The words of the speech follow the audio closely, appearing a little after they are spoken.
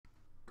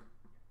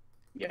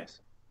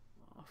Yes.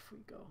 Off we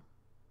go.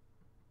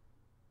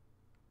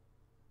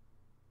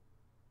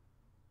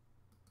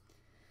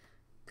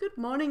 Good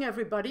morning,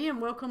 everybody,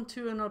 and welcome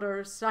to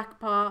another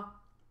SACPA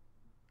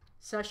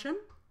session.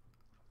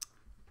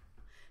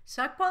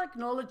 SACPA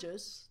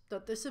acknowledges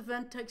that this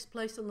event takes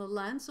place on the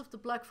lands of the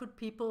Blackfoot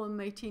people and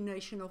Métis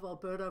Nation of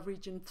Alberta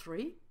Region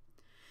 3,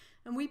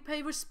 and we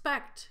pay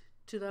respect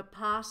to their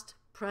past,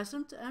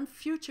 present, and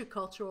future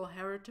cultural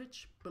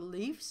heritage,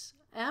 beliefs,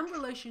 and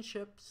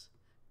relationships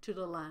to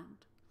the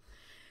land.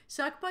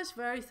 SACPA is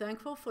very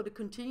thankful for the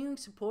continuing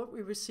support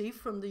we receive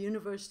from the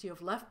University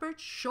of Lethbridge,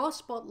 Shaw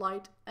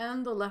Spotlight,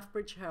 and the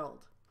Lethbridge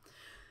Herald.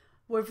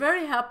 We're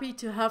very happy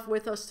to have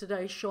with us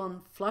today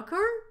Shaun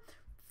Fluker.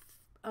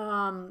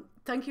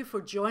 Thank you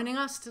for joining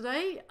us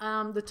today.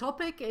 The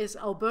topic is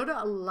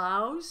Alberta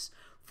allows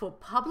for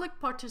public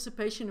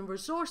participation in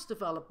resource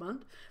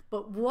development,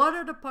 but what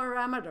are the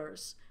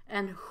parameters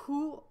and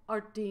who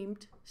are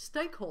deemed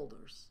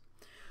stakeholders?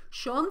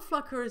 Shaun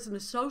Fluker is an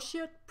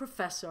associate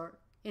professor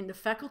in the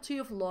Faculty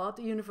of Law at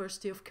the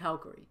University of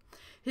Calgary.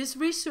 His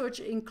research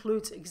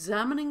includes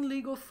examining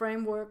legal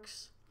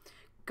frameworks,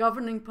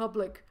 governing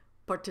public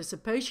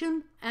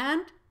participation,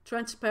 and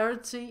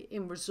transparency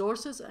in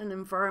resources and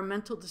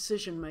environmental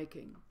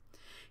decision-making.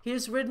 He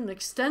has written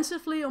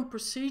extensively on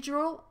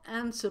procedural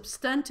and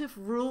substantive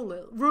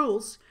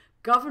rules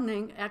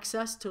governing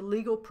access to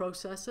legal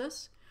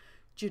processes,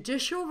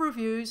 judicial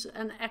reviews,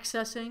 and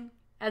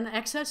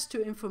access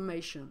to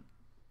information.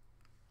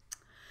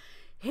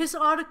 His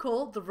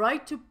article, The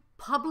Right to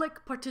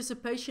Public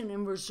Participation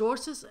in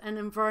Resources and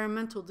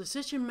Environmental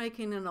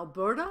Decision-Making in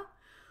Alberta,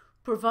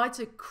 provides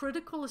a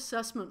critical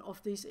assessment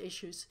of these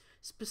issues,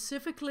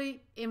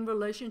 specifically in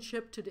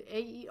relationship to the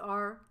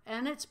AER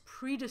and its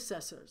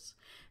predecessors,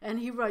 and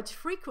he writes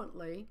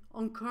frequently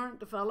on current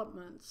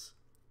developments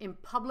in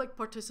public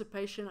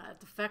participation at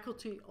the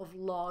Faculty of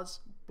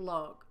Law's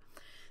blog.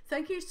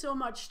 Thank you so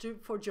much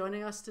for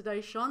joining us today,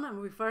 Shaun,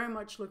 and we very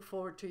much look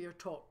forward to your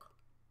talk.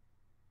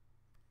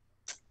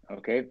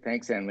 Okay,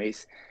 thanks,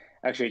 Annalise.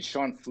 Actually, it's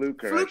Shaun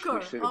Fluker. Fluker.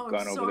 I should have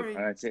gone over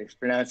the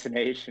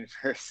pronunciation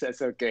first.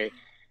 That's okay.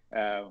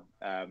 Not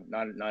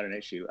an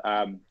issue.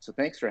 So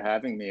thanks for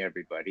having me,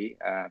 everybody.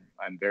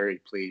 I'm very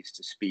pleased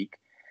to speak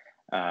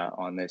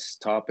on this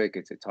topic.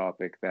 It's a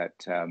topic that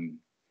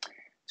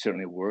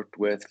certainly worked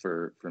with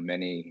for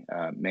many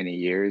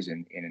years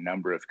in a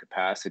number of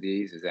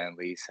capacities, as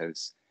Annalise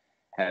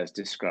has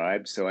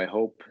described. So I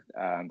hope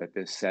that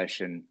this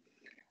session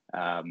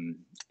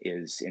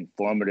is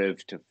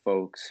informative to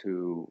folks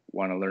who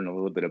want to learn a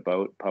little bit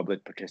about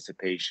public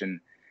participation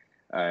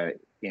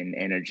in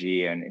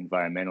energy and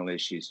environmental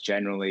issues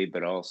generally,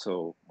 but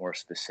also more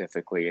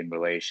specifically in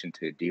relation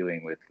to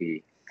dealing with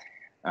the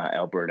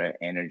Alberta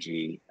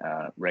Energy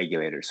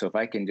Regulator. So if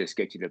I can just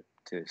get you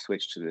to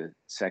switch to the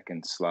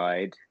second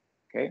slide,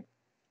 okay?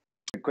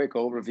 A quick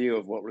overview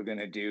of what we're going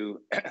to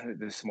do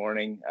this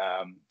morning.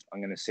 I'm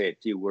going to say a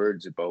few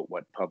words about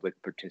what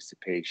public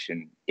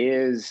participation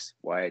is,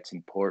 why it's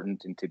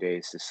important in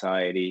today's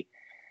society.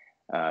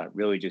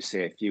 Really just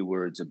say a few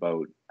words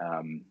about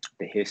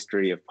the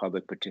history of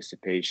public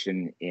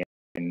participation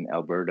in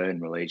Alberta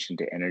in relation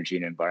to energy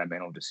and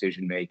environmental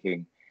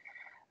decision-making.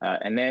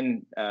 And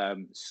then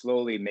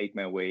slowly make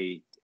my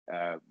way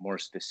more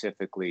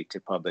specifically to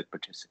public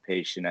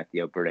participation at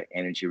the Alberta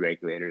Energy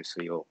Regulator.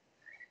 So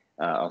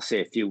I'll say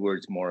a few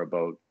words more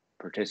about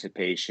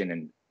participation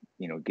and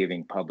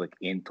giving public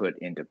input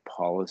into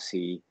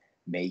policy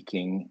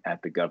making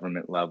at the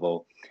government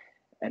level.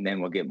 And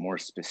then we'll get more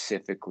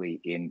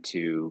specifically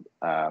into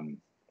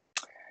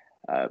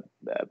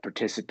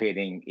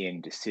participating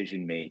in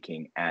decision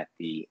making at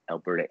the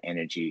Alberta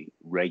Energy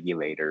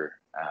Regulator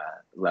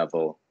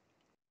level.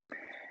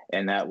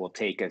 And that will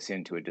take us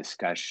into a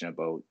discussion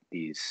about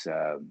these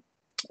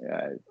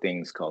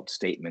things called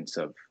statements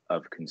of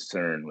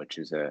concern, which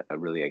is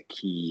really a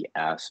key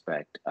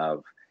aspect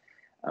of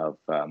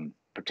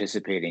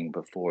participating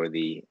before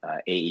the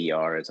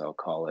AER, as I'll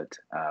call it,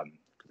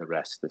 for the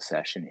rest of the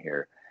session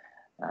here.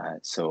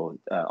 So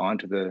on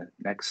to the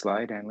next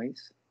slide,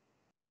 Annalise.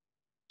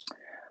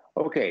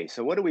 Okay,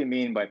 so what do we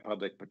mean by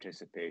public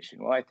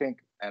participation? Well, I think,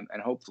 and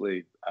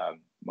hopefully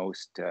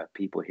most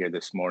people here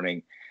this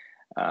morning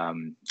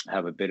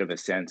have a bit of a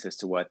sense as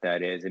to what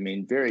that is. I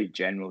mean, very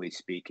generally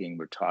speaking,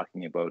 we're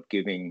talking about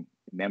giving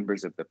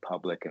members of the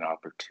public an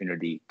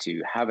opportunity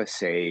to have a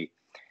say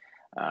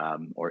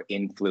or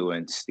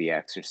influence the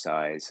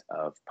exercise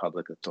of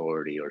public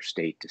authority or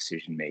state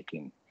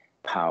decision-making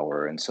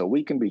power. And so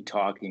we could be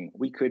talking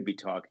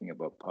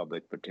about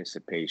public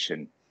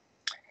participation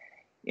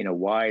in a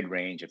wide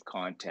range of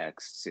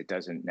contexts. It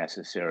doesn't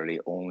necessarily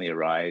only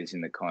arise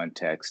in the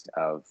context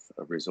of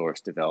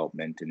resource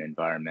development and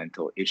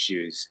environmental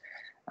issues.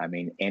 I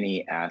mean,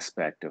 any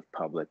aspect of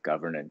public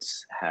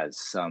governance has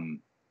some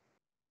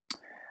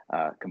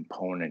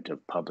component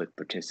of public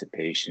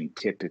participation,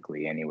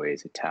 typically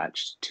anyways,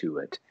 attached to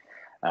it.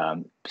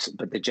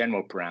 But the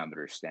general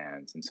parameter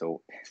stands. And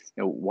so,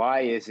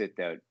 why is it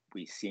that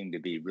we seem to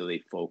be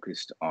really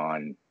focused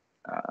on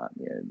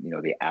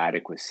the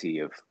adequacy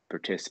of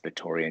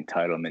participatory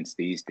entitlements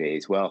these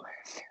days. Well,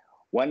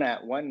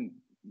 one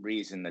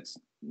reason that's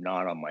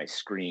not on my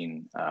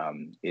screen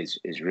is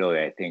really,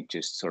 I think,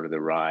 just sort of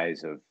the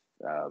rise of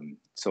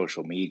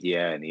social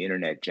media and the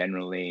internet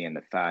generally, and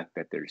the fact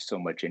that there's so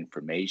much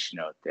information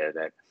out there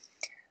that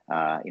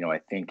I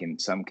think in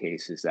some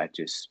cases that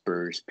just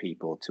spurs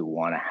people to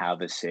want to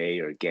have a say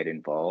or get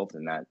involved,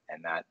 and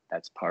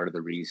that's part of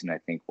the reason I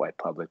think why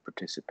public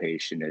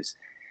participation is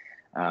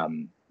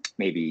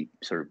maybe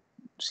sort of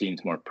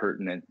seems more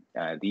pertinent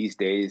these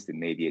days than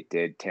maybe it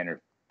did 10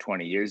 or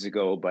 20 years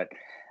ago. But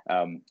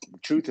the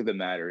truth of the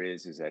matter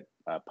is that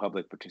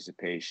public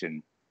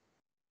participation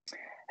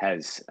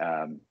has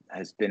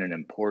been an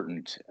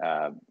important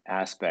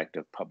aspect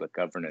of public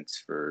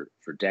governance for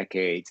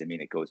decades. I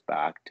mean, it goes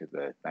back to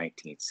the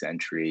 19th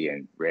century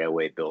and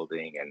railway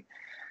building and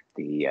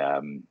the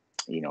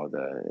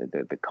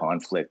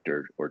conflict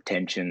or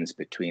tensions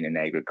between an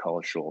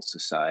agricultural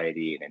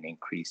society and an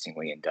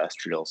increasingly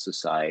industrial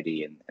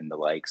society and the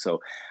like. So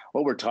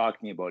what we're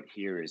talking about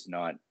here is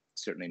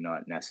certainly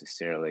not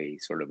necessarily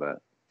sort of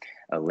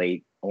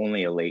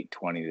only a late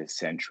 20th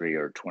century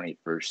or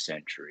 21st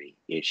century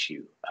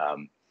issue.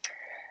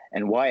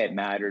 And why it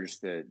matters,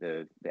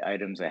 the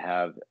items I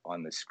have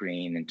on the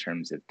screen in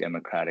terms of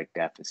democratic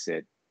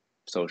deficit,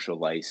 social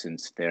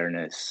license,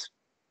 fairness,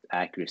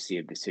 accuracy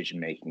of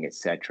decision-making, et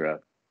cetera,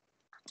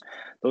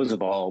 those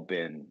have all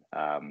been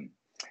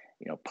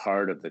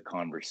part of the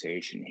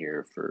conversation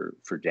here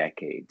for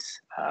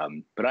decades.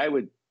 But I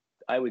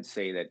would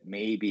say that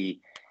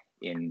maybe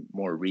in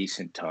more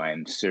recent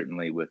times,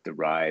 certainly with the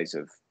rise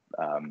of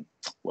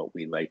what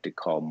we like to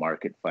call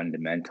market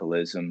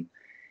fundamentalism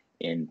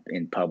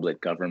in public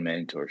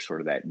government, or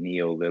sort of that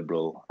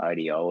neoliberal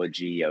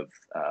ideology of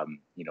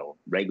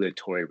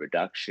regulatory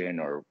reduction,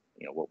 or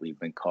what we've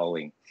been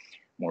calling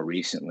more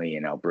recently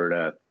in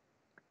Alberta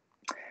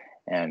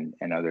and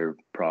other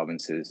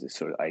provinces, the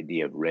sort of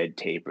idea of red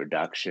tape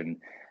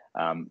reduction.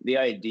 The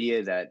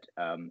idea that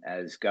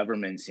as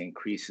governments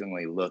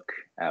increasingly look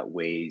at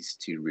ways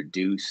to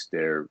reduce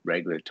their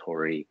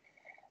regulatory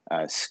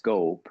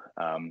scope,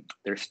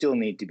 there still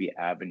need to be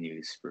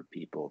avenues for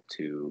people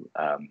to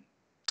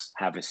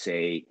have a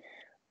say,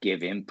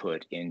 give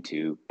input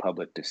into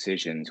public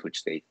decisions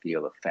which they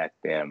feel affect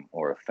them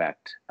or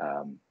affect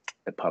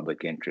the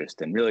public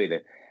interest. And really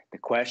the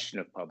question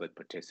of public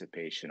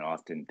participation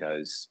often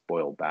does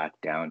boil back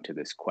down to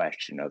this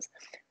question of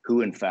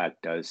who in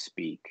fact does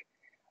speak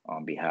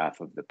on behalf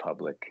of the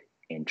public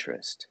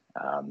interest.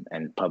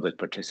 And public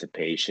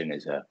participation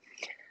is a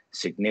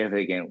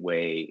significant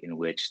way in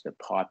which the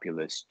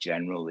populace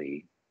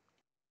generally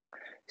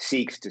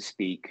seeks to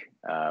speak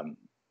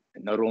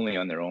not only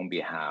on their own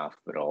behalf,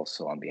 but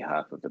also on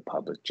behalf of the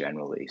public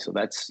generally. So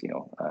that's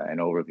an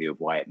overview of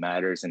why it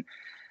matters. And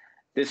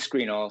this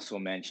screen also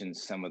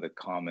mentions some of the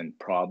common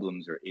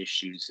problems or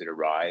issues that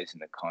arise in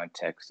the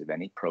context of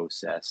any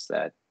process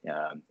that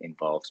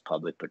involves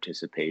public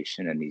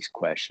participation. And these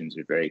questions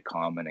are very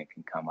common and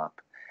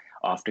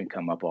often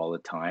come up all the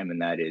time. And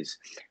that is,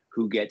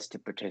 who gets to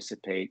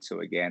participate?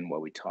 So again,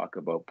 when we talk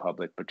about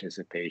public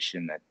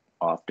participation, that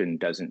often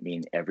doesn't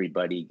mean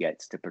everybody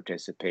gets to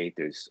participate.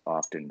 There's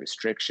often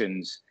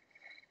restrictions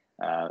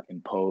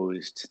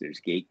imposed.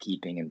 There's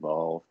gatekeeping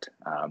involved.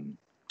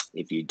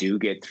 If you do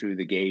get through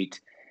the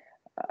gate,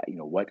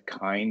 what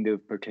kind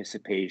of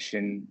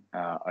participation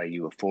are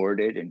you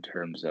afforded in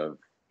terms of,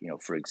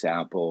 for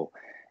example,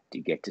 do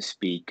you get to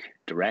speak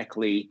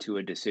directly to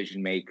a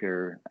decision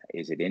maker?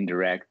 Is it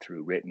indirect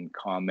through written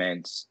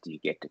comments? Do you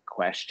get to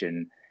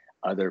question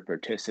other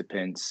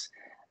participants?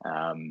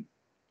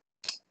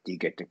 Do you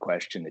get to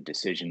question the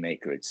decision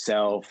maker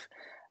itself?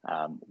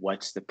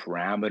 What's the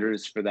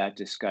parameters for that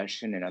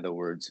discussion? In other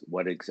words,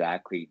 what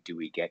exactly do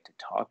we get to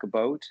talk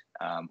about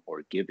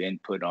or give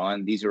input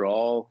on? These are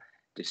all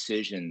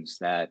decisions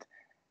that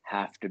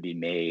have to be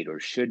made or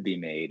should be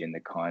made in the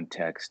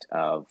context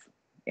of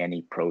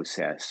any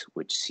process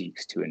which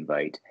seeks to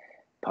invite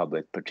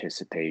public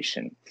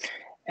participation.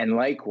 And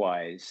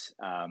likewise,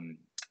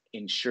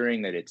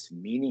 ensuring that it's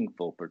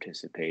meaningful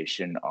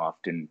participation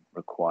often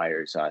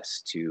requires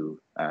us to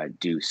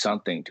do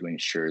something to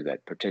ensure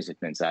that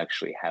participants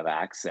actually have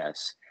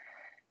access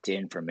to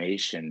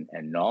information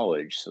and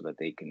knowledge so that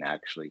they can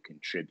actually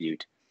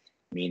contribute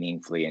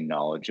meaningfully and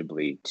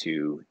knowledgeably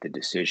to the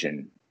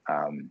decision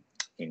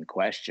in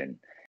question.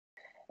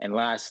 And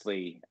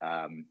lastly,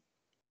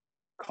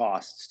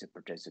 costs to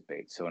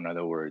participate. So in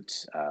other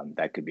words,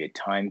 that could be a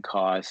time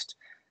cost.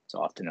 It's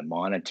often a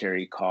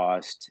monetary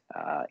cost.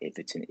 If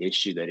it's an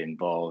issue that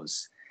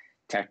involves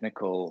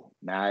technical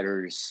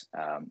matters,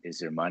 is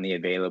there money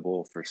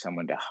available for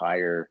someone to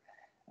hire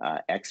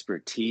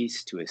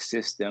expertise to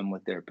assist them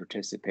with their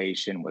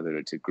participation, whether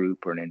it's a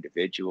group or an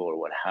individual or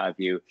what have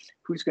you?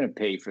 Who's going to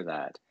pay for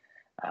that?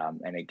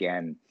 And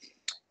again,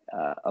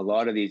 a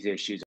lot of these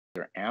issues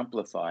are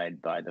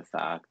amplified by the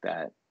fact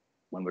that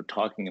when we're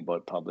talking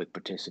about public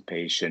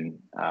participation,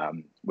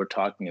 we're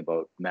talking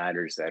about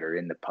matters that are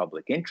in the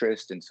public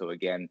interest. And so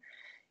again,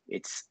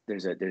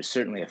 there's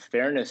certainly a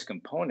fairness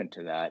component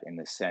to that, in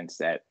the sense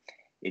that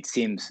it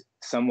seems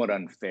somewhat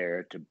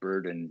unfair to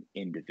burden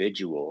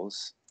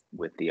individuals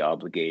with the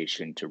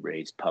obligation to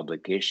raise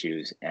public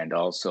issues and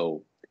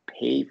also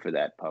pay for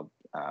that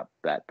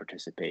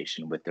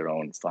participation with their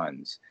own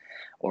funds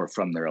or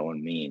from their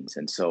own means.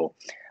 And so,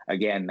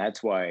 again,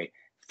 that's why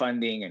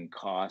funding and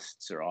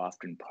costs are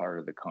often part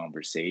of the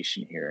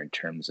conversation here in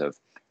terms of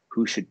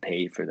who should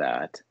pay for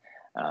that.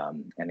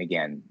 And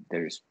again,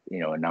 there's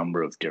a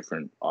number of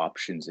different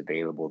options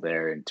available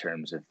there in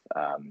terms of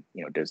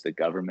does the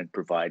government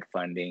provide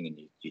funding, and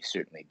you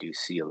certainly do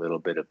see a little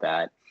bit of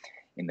that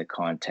in the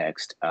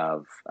context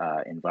of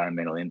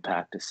environmental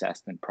impact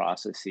assessment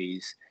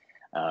processes.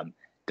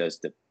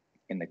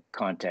 In the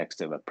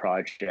context of a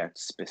project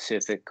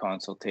specific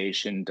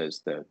consultation,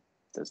 does the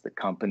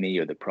company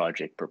or the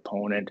project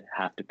proponent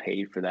have to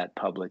pay for that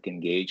public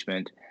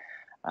engagement?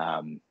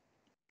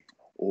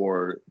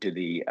 Or do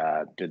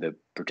the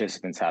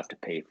participants have to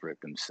pay for it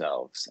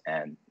themselves?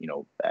 And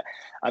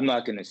I'm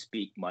not going to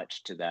speak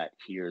much to that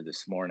here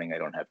this morning. I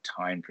don't have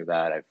time for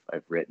that.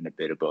 I've written a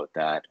bit about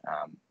that.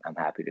 I'm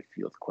happy to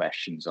field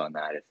questions on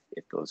that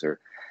if those are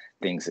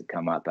things that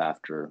come up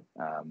after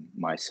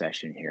my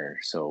session here.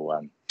 So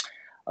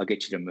I'll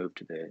get you to move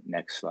to the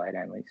next slide,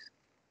 Annalise.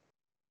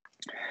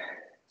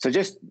 So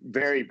just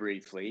very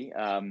briefly,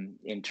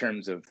 in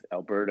terms of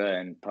Alberta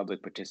and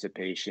public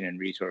participation in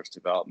resource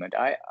development,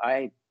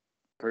 I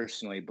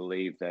personally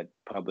believe that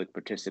public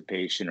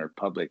participation or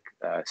public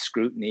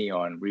scrutiny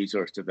on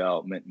resource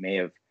development may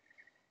have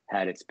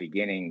had its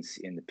beginnings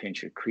in the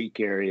Pincher Creek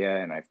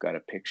area. And I've got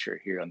a picture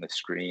here on the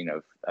screen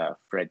of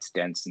Fred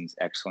Stenson's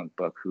excellent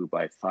book, Who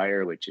by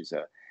Fire, which is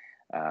a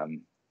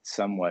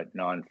somewhat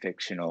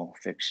non-fictional,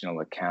 fictional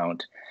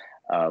account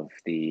of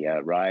the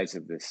rise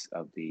of the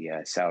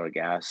sour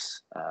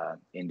gas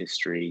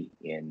industry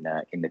in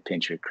the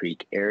Pincher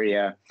Creek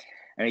area.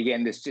 And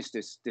again,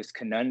 this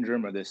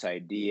conundrum, or this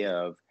idea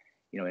of,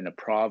 in a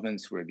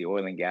province where the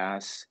oil and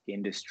gas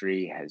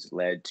industry has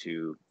led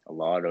to a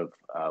lot of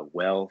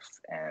wealth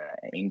and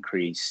an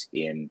increase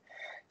in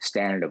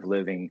standard of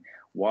living,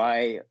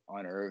 why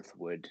on earth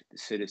would the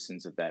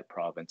citizens of that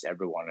province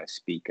ever want to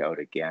speak out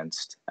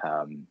against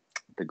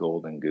the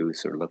golden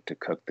goose, or look to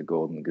cook the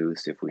golden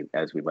goose,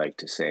 as we like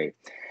to say?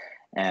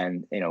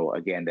 And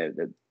again,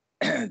 the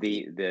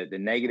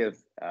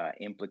negative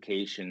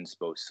implications,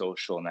 both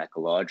social and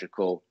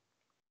ecological,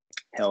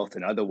 health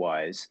and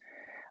otherwise,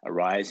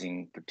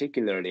 arising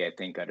particularly, I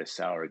think, out of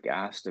sour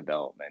gas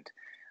development,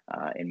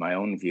 in my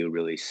own view,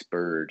 really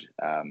spurred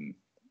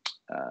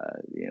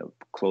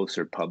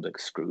closer public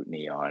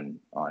scrutiny on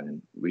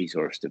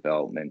resource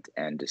development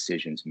and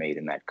decisions made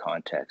in that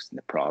context in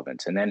the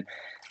province. And then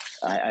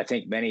I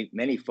think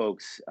many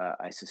folks,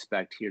 I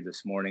suspect here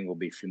this morning, will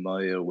be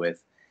familiar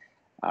with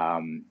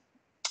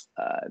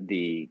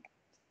the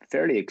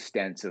fairly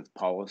extensive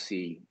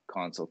policy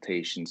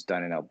consultations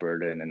done in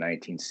Alberta in the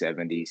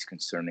 1970s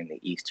concerning the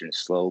Eastern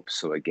Slopes.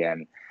 So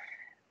again,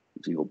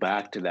 if you go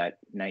back to that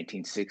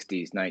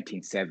 1960s,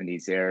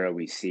 1970s era,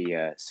 we see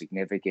a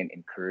significant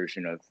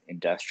incursion of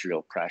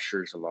industrial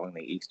pressures along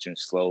the Eastern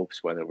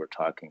Slopes, whether we're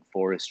talking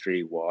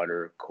forestry,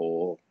 water,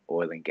 coal,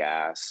 oil and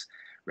gas,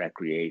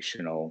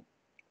 recreational,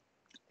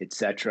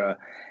 etc.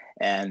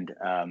 And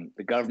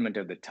the government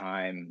of the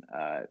time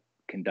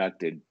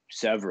conducted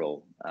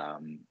several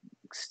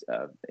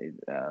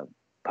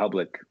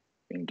public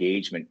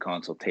engagement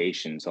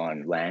consultations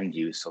on land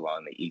use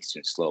along the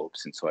Eastern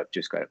Slopes. And so I've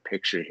just got a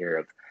picture here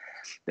of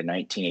the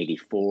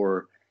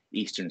 1984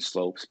 Eastern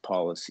Slopes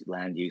policy,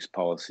 land use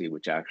policy,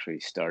 which actually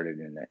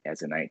started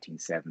as a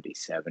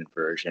 1977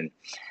 version.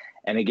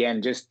 And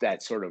again, just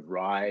that sort of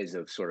rise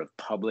of sort of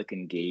public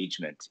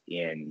engagement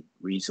in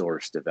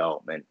resource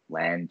development,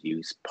 land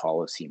use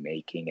policy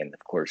making. And of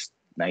course,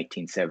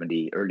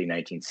 early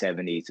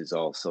 1970s is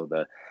also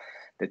the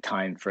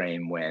time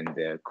frame when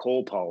the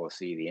coal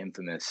policy, the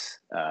infamous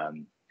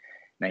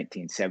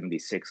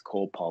 1976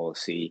 coal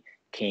policy,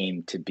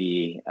 came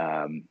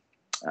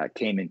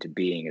into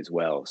being as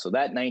well. So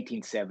that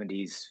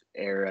 1970s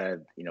era,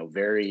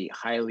 very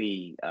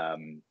highly,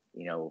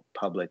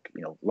 public,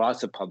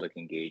 lots of public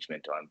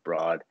engagement on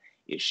broad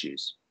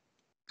issues.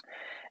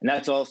 And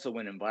that's also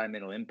when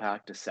environmental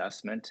impact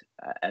assessment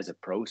as a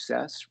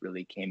process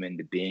really came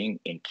into being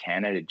in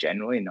Canada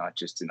generally, not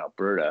just in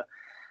Alberta.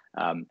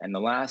 And the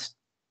last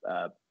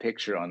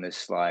picture on this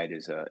slide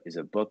is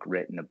a book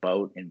written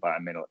about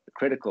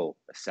critical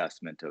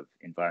assessment of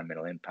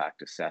environmental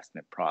impact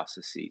assessment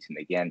processes. And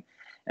again,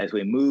 as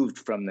we moved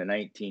from the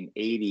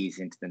 1980s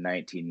into the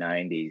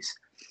 1990s,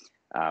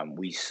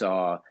 we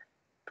saw,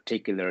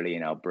 particularly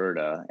in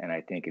Alberta, and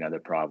I think in other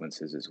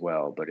provinces as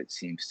well, but it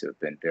seems to have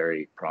been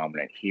very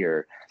prominent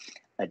here,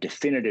 a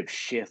definitive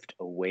shift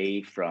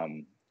away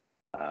from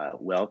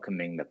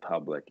welcoming the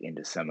public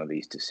into some of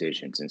these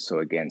decisions. And so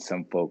again,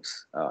 some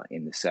folks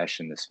in the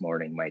session this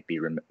morning might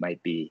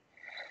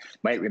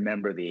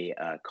remember the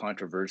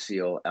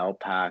controversial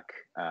Alpac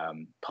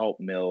pulp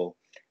mill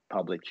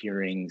public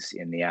hearings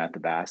in the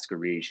Athabasca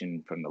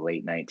region from the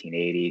late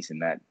 1980s.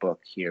 And that book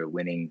here,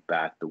 Winning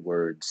Back the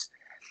Words,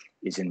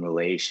 is in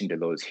relation to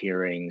those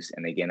hearings.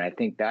 And again, I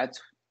think that's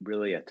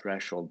really a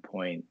threshold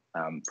point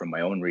from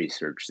my own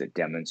research that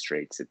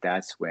demonstrates that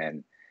that's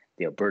when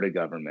the Alberta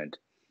government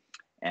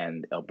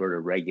and Alberta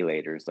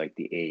regulators like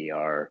the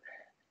AER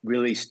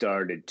really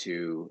started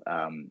to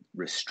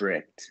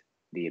restrict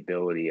the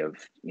ability of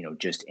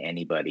just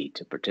anybody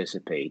to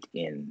participate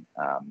in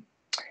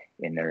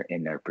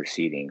their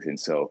proceedings. And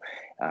so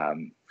I'll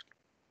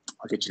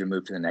get you to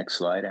move to the next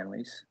slide,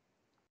 Annalise.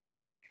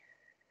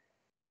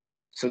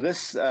 So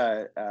this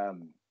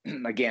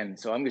again,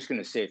 so I'm just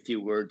going to say a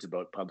few words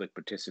about public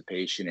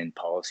participation in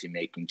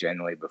policymaking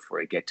generally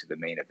before I get to the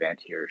main event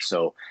here.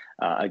 So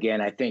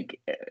again, I think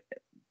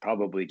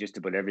probably just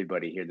about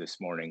everybody here this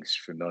morning is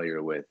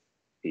familiar with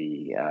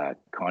the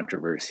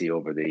controversy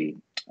over the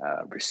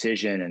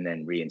rescission and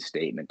then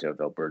reinstatement of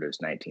Alberta's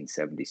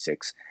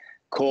 1976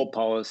 coal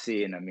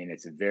policy. And I mean,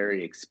 it's a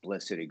very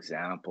explicit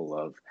example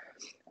of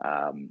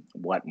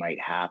what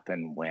might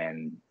happen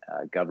when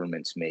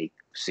governments make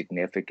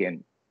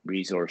significant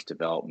resource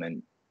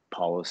development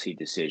policy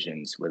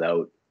decisions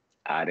without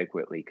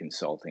adequately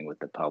consulting with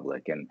the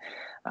public. And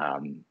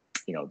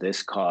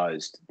this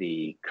caused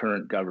the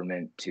current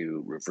government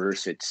to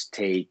reverse its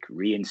take,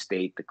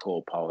 reinstate the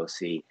coal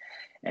policy.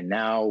 And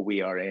now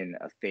we are in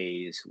a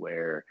phase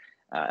where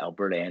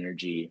Alberta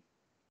Energy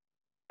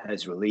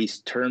has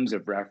released terms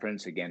of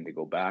reference, again, to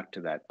go back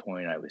to that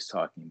point I was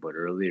talking about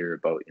earlier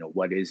about,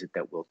 what is it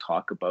that we'll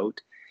talk about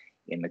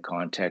in the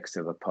context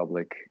of a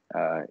public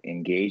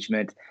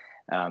engagement.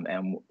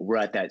 And we're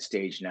at that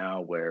stage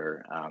now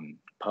where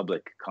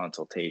public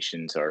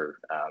consultations are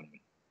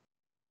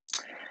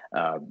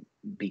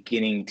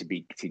beginning to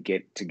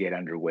get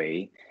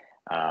underway.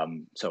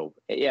 So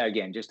yeah,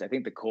 again, I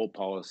think the coal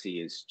policy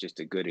is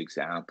just a good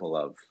example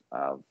of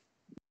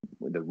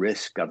the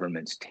risk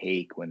governments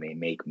take when they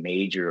make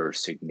major or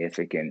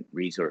significant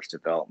resource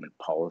development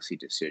policy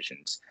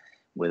decisions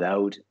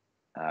without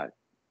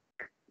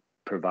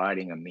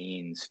providing a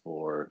means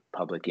for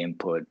public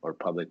input or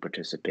public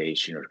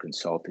participation or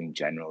consulting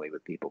generally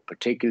with people,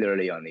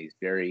 particularly on these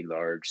very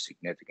large,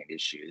 significant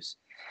issues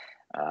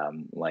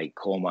like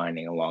coal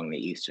mining along the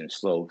eastern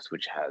slopes,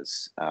 which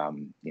has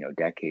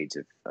decades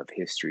of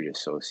history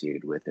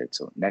associated with it.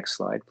 So next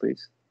slide,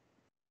 please.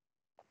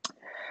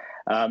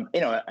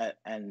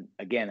 And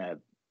again,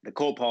 the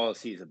coal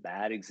policy is a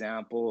bad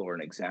example or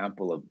an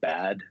example of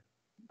bad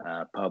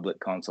public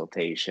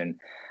consultation.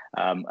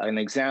 An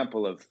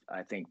example of,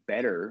 I think,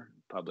 better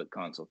public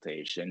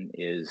consultation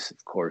is,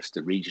 of course,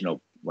 the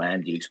regional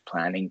land use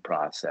planning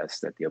process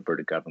that the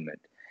Alberta government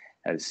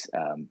has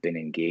been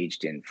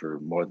engaged in for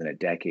more than a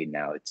decade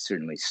now. It's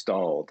certainly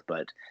stalled,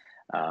 but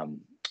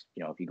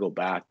if you go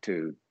back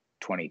to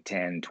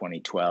 2010,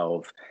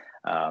 2012,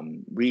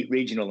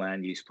 regional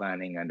land use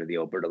planning under the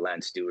Alberta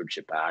Land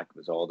Stewardship Act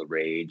was all the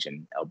rage,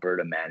 and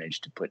Alberta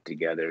managed to put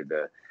together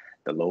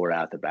the Lower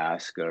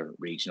Athabasca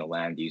Regional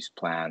Land Use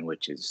Plan,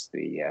 which is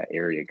the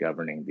area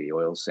governing the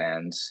oil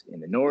sands in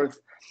the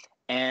north,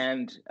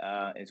 and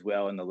as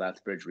well in the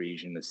Lethbridge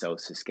region, the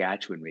South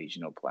Saskatchewan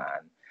Regional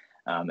Plan.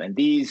 And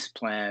these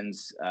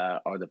plans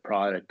are the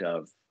product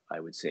of, I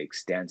would say,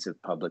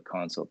 extensive public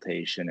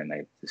consultation. And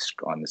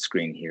on the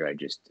screen here, I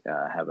just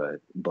have a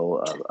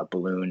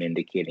balloon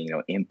indicating,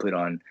 input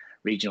on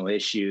regional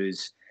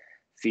issues,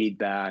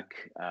 feedback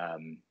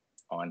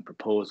on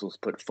proposals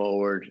put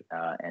forward,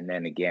 and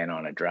then again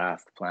on a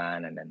draft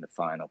plan, and then the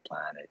final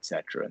plan, et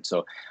cetera. And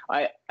so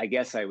I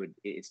guess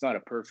it's not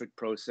a perfect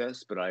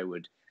process, but I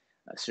would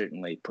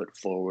certainly put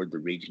forward the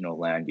regional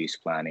land use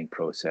planning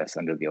process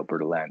under the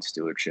Alberta Land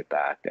Stewardship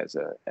Act as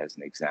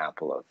an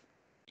example of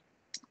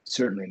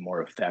certainly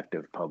more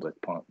effective public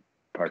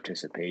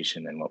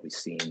participation than what we've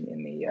seen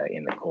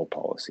in the coal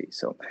policy.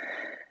 So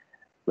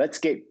let's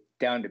get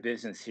down to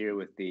business here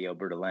with the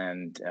Alberta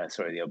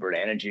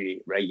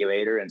Energy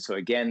Regulator. And so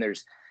again,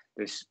 there's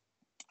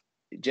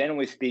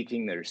generally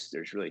speaking, there's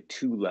really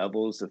two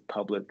levels of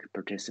public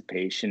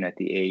participation at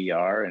the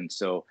AER. And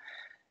so,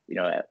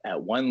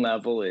 at one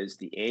level is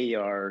the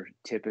AER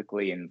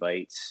typically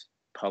invites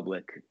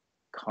public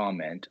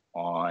comment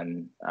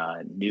on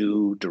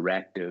new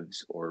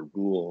directives or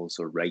rules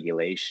or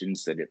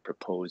regulations that it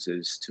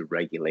proposes to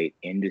regulate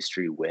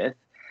industry with.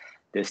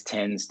 This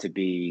tends to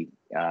be,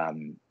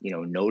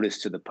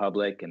 notice to the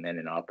public, and then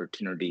an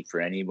opportunity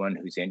for anyone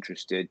who's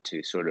interested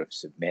to sort of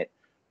submit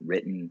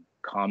written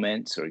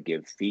comments or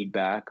give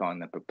feedback on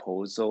the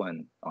proposal.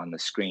 And on the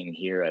screen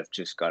here, I've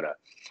just got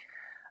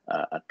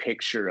a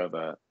picture of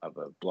a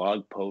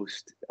blog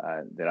post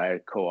that I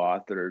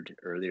co-authored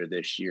earlier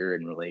this year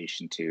in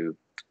relation to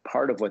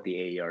part of what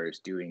the AER is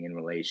doing in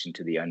relation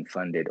to the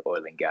unfunded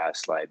oil and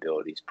gas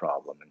liabilities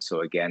problem. And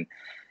so again,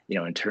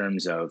 in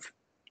terms of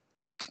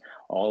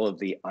all of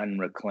the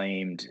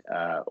unreclaimed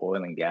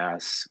oil and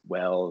gas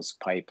wells,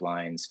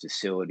 pipelines,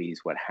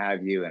 facilities, what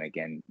have you, and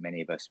again, many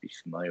of us be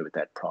familiar with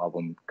that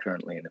problem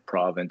currently in the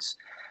province.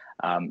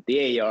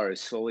 The AER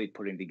is slowly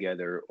putting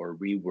together or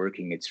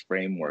reworking its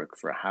framework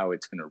for how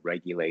it's going to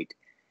regulate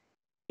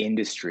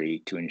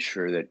industry to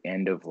ensure that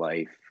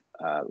end-of-life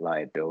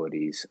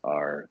liabilities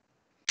are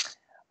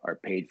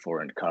paid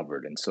for and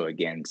covered. And so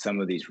again, some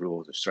of these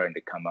rules are starting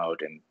to come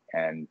out,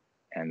 and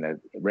the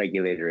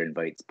regulator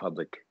invites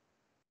public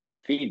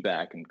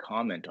feedback and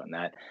comment on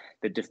that.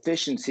 The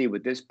deficiency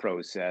with this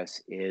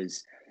process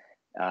is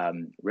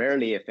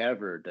rarely, if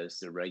ever, does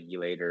the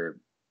regulator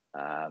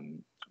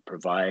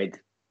provide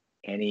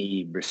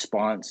any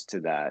response to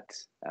that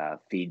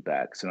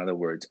feedback. So in other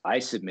words, I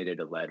submitted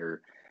a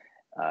letter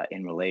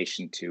in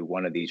relation to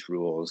one of these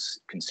rules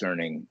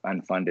concerning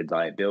unfunded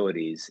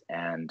liabilities,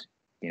 and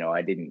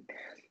I didn't.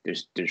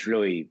 There's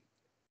really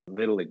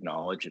little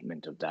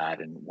acknowledgement of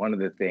that. And one of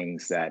the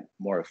things that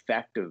more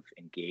effective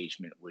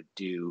engagement would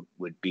do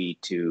would be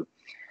to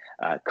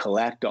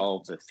collect all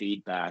of the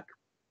feedback,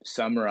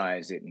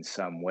 summarize it in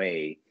some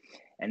way,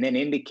 and then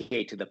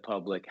indicate to the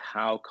public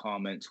how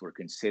comments were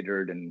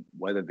considered and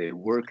whether they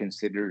were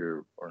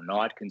considered or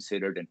not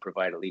considered, and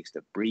provide at least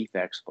a brief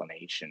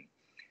explanation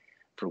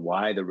for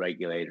why the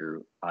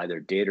regulator either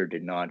did or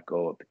did not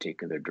go a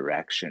particular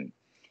direction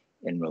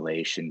in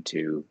relation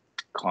to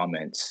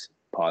comments,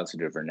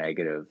 positive or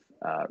negative,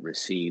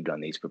 received on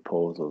these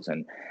proposals.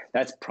 And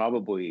that's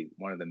probably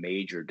one of the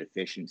major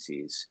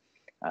deficiencies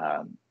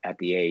at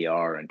the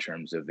AER in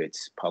terms of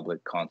its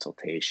public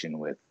consultation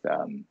with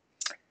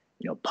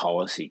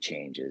policy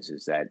changes,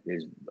 is that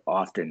there's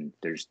often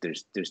there's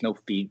no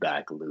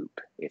feedback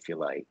loop, if you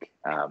like.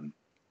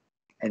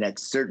 And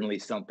that's certainly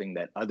something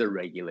that other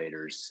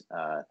regulators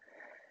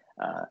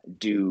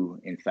do,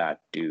 in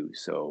fact, do.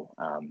 So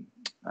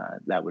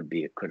that would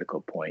be a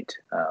critical point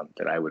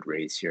that I would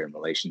raise here in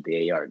relation to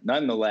the AER.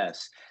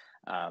 Nonetheless,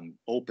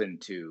 open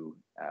to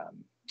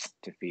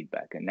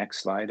feedback. And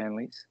next slide,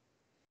 Annalise.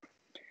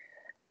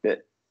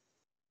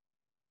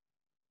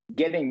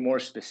 Getting more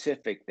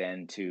specific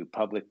then to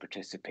public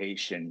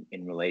participation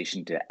in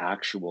relation to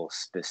actual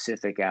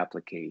specific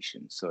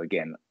applications. So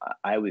again,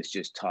 I was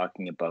just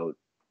talking about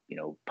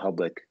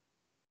public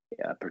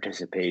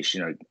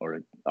participation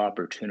or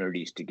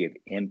opportunities to give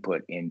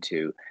input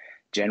into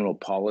general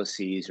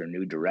policies or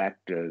new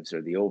directives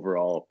or the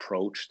overall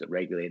approach the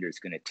regulator is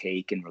going to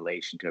take in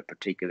relation to a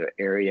particular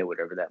area,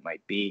 whatever that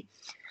might be.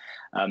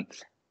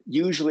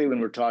 Usually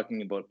when we're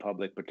talking about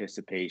public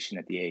participation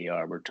at the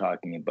AER, we're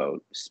talking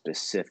about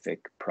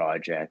specific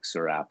projects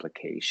or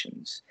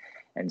applications.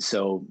 And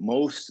so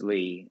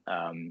mostly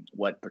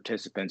what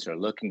participants are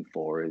looking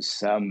for is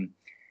some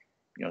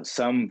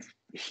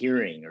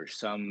hearing or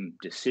some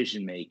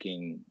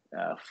decision-making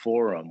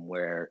forum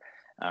where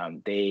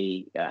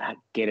they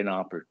get an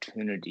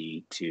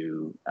opportunity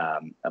to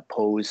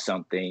oppose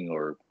something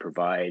or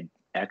provide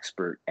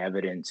expert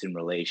evidence in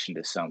relation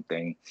to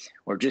something,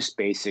 or just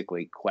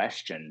basically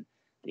question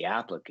the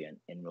applicant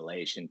in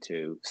relation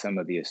to some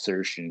of the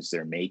assertions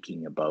they're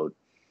making about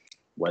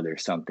whether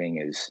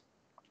something is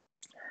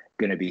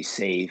going to be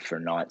safe or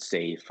not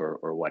safe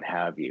or what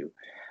have you.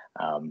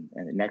 And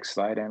the next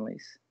slide,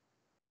 Annalise.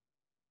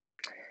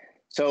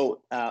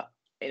 So, a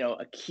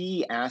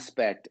key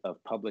aspect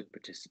of public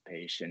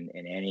participation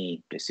in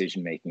any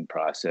decision-making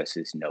process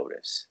is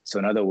notice. So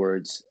in other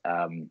words,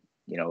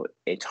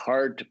 it's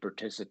hard to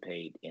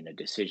participate in a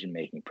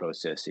decision-making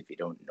process if you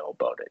don't know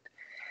about it.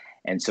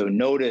 And so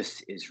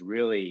notice is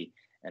really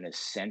an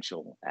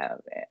essential,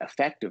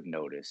 effective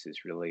notice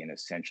is really an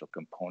essential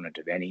component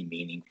of any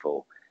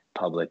meaningful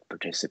public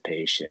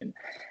participation.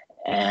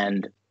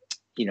 And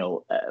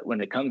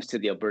when it comes to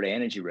the Alberta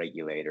Energy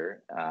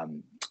Regulator,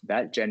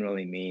 that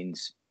generally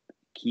means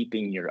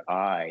keeping your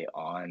eye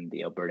on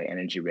the Alberta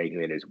Energy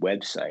Regulator's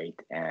website.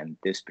 And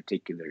this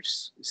particular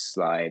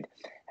slide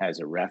has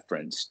a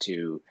reference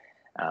to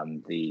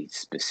the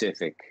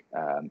specific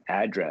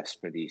address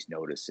for these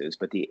notices.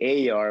 But the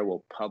AER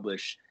will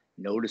publish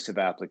notice of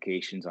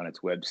applications on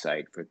its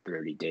website for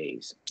 30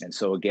 days. And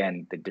so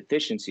again, the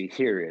deficiency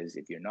here is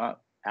if you're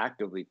not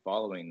actively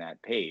following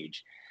that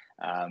page,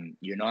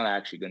 you're not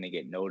actually going to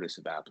get notice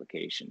of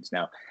applications.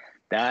 Now,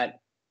 that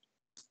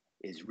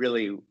is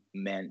really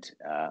meant,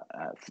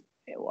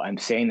 I'm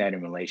saying that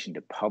in relation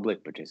to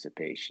public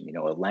participation.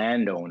 A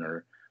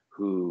landowner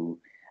who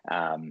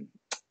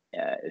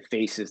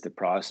faces the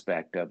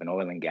prospect of an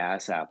oil and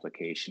gas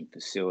application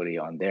facility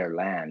on their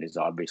land is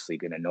obviously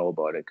going to know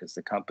about it because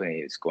the company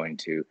is going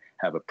to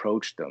have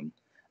approached them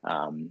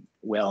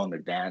well in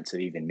advance of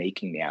even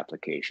making the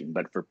application.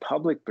 But for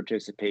public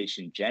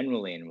participation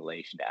generally in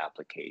relation to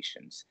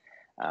applications,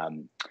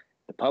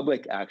 the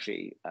public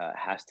actually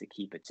has to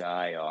keep its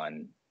eye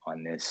on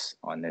this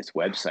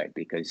website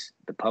because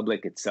the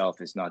public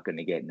itself is not going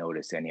to get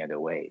notice any other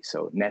way.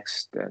 So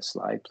next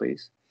slide,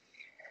 please.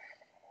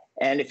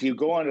 And if you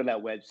go onto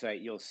that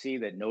website, you'll see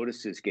that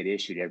notices get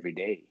issued every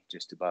day,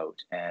 just about.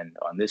 And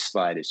on this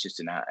slide, it's just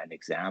an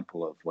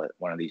example of what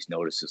one of these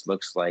notices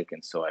looks like.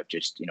 And so I've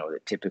just,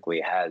 it typically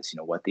has,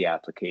 what the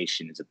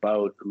application is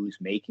about, who's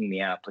making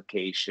the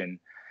application,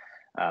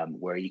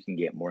 where you can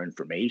get more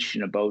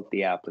information about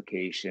the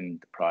application,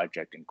 the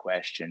project in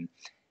question.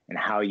 and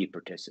how you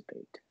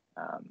participate.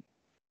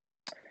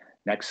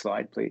 Next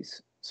slide,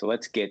 please. So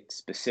let's get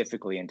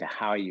specifically into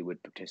how you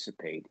would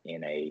participate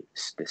in a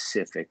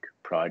specific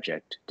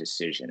project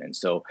decision. And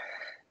so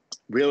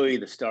really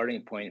the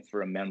starting point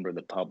for a member of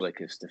the public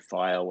is to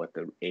file what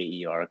the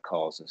AER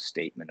calls a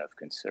statement of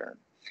concern.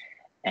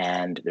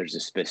 And there's a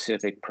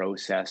specific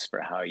process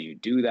for how you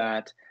do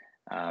that,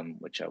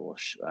 which I will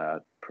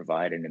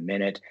provide in a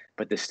minute.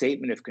 But the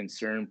statement of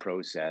concern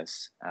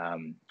process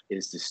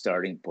is the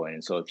starting point.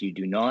 And so if you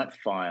do not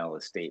file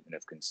a statement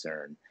of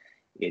concern,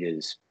 it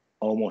is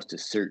almost a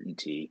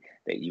certainty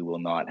that you will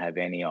not have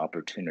any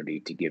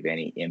opportunity to give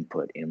any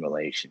input in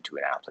relation to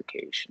an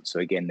application. So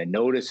again, the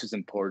notice is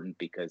important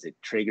because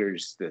it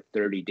triggers the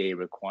 30-day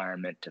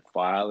requirement to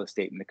file a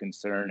statement of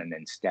concern, and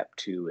then step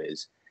 2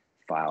 is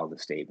file the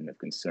statement of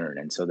concern.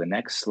 And so the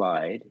next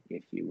slide,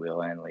 if you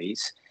will,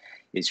 Annalise,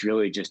 is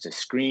really just a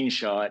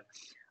screenshot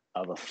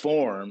of a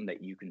form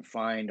that you can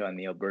find on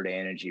the Alberta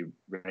Energy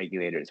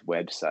Regulator's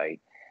website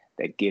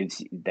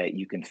that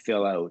you can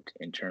fill out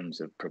in terms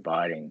of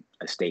providing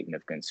a statement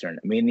of concern.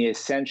 I mean, the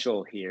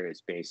essential here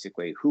is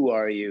basically, who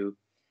are you,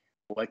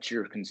 what's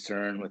your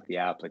concern with the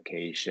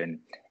application,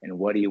 and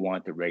what do you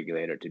want the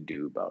regulator to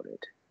do about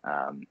it?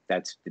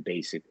 That's the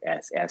basic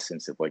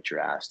essence of what you're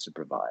asked to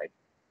provide.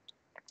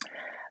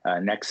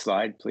 Next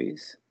slide,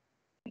 please.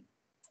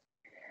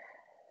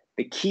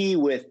 The key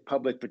with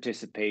public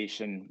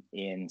participation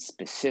in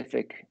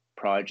specific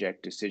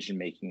project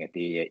decision-making at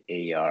the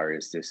AER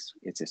is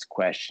this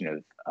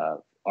question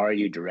of are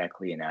you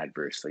directly and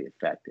adversely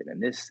affected?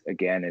 And this,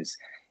 again,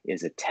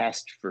 is a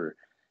test for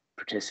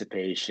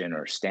participation,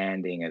 or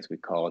standing, as we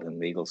call it in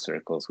legal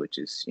circles, which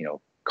is,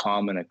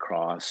 common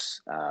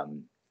across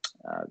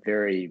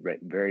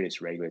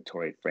various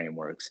regulatory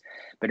frameworks.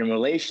 But in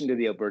relation to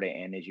the Alberta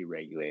Energy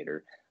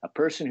Regulator, a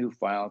person who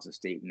files a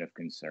statement of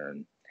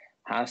concern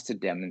has to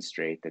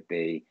demonstrate that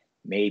they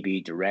may be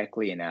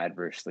directly and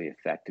adversely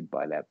affected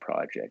by that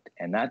project.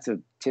 And that's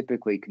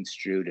typically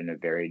construed in a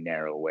very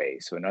narrow way.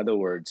 So in other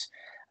words,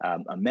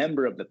 a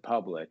member of the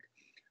public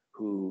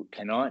who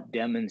cannot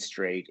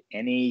demonstrate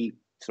any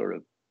sort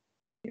of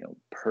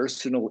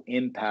personal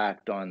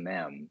impact on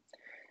them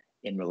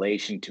in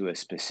relation to a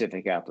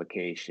specific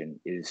application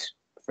is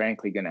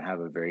frankly going to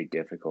have a very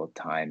difficult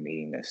time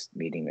meeting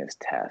this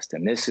test.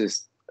 And this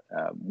is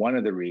one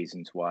of the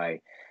reasons why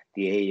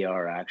the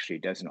AER actually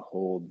doesn't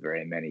hold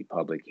very many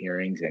public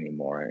hearings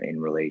anymore in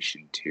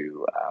relation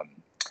to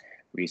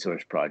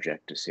resource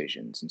project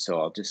decisions. And so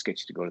I'll just get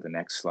you to go to the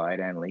next slide,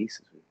 Annalise,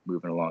 as we're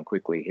moving along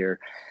quickly here.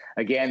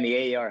 Again,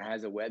 the AER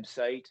has a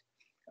website,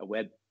 a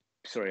web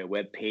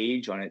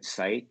page on its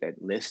site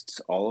that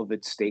lists all of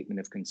its statement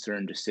of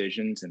concern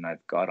decisions. And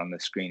I've got on the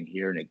screen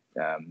here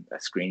a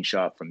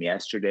screenshot from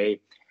yesterday.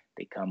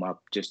 They come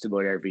up just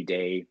about every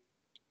day.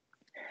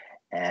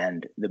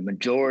 And the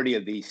majority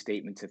of these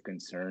statements of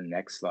concern,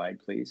 next slide,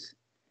 please.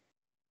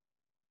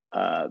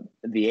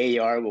 The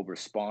AER will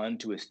respond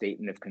to a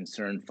statement of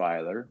concern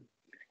filer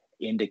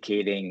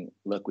indicating,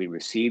 look, we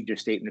received your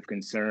statement of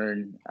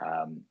concern.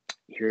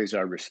 Here's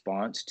our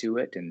response to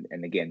it.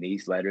 And again,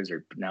 these letters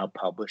are now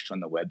published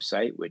on the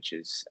website, which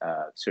is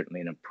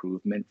certainly an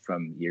improvement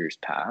from years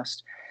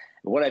past.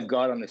 What I've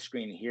got on the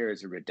screen here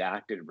is a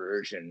redacted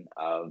version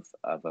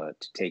to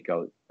take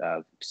out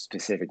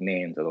specific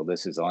names, although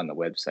this is on the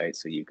website,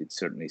 so you could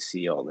certainly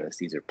see all this.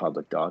 These are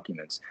public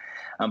documents.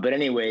 But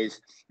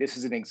anyways, this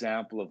is an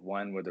example of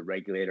one where the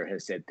regulator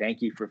has said,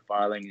 thank you for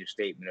filing your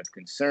statement of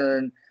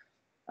concern.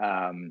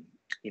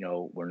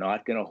 We're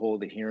not going to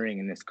hold a hearing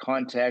in this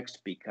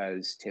context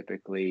because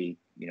typically,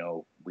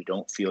 we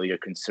don't feel your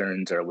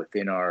concerns are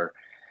within our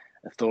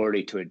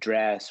authority to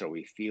address, or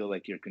we feel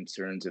like your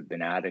concerns have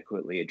been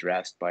adequately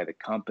addressed by the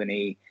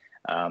company,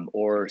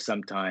 or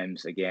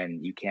sometimes,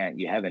 again,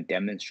 you haven't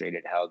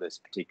demonstrated how this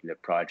particular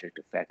project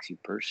affects you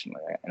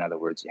personally. In other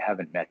words, you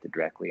haven't met the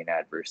directly and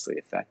adversely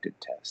affected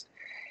test.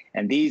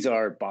 And these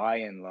are, by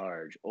and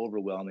large,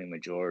 overwhelming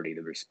majority of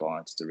the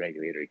response the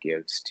regulator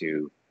gives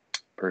to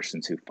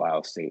persons who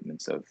file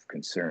statements of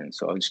concern.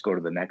 So I'll just go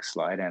to the next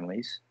slide,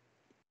 Annalise.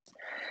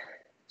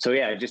 So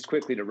yeah, just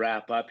quickly to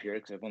wrap up here,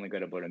 because I've only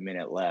got about a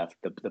minute left.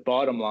 The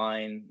bottom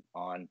line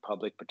on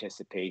public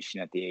participation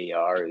at the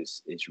AER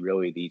is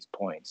really these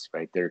points,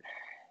 right?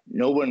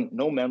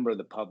 No member of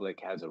the public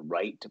has a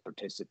right to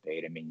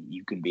participate. I mean,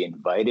 you can be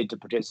invited to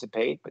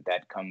participate, but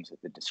that comes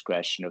at the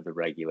discretion of the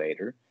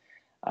regulator.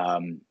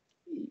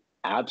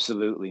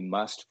 Absolutely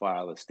must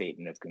file a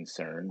statement of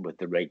concern with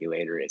the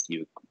regulator if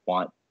you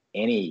want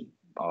any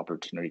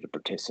opportunity to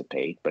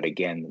participate. But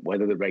again,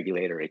 whether the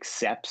regulator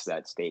accepts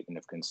that statement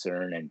of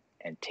concern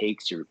and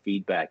takes your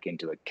feedback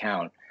into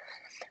account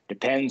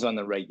depends on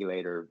the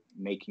regulator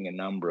making a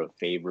number of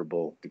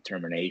favorable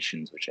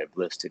determinations, which I've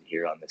listed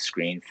here on the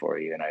screen for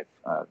you and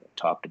I've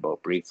talked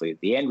about briefly.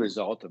 The end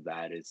result of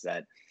that is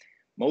that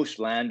most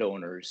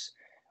landowners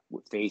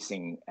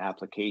facing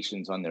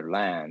applications on their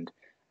land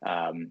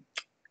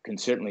can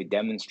certainly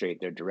demonstrate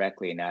they're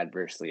directly and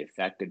adversely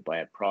affected by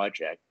a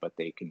project, but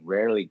they can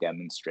rarely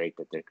demonstrate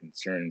that their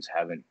concerns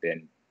haven't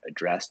been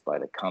addressed by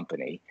the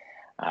company.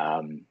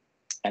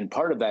 And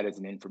part of that is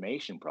an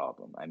information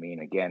problem. I mean,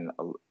 again,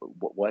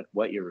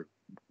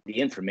 the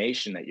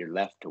information that you're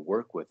left to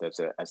work with as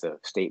a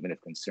statement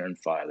of concern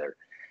filer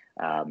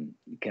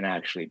can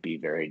actually be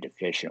very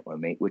deficient,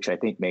 which I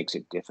think makes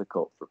it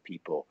difficult for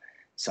people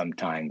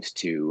sometimes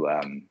to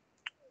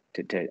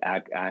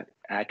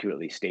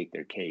accurately state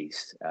their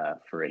case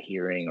for a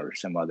hearing or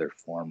some other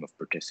form of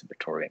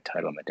participatory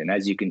entitlement. And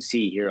as you can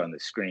see here on the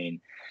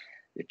screen,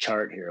 the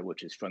chart here,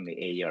 which is from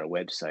the AER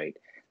website,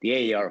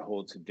 the AER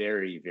holds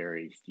very,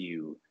 very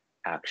few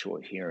actual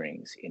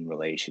hearings in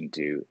relation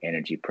to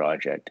energy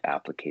project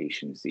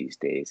applications these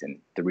days. And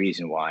the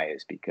reason why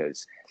is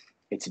because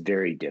it's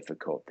very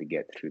difficult to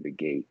get through the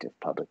gate of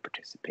public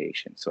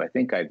participation. So I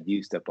think I've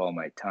used up all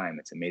my time.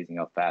 It's amazing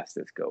how fast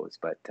this goes,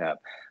 but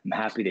I'm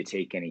happy to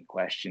take any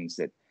questions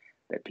that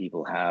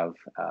people have.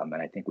 And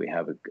I think we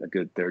have a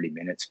good 30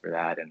 minutes for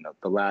that. And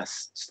the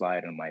last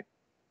slide on my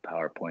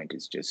PowerPoint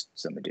is just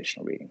some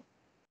additional reading.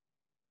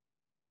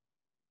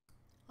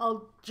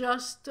 I'll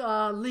just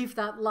leave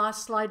that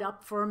last slide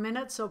up for a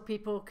minute so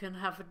people can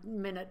have a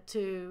minute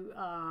to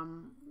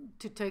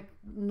take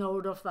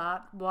note of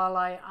that while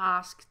I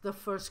ask the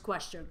first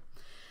question.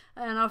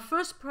 And our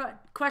first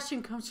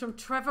question comes from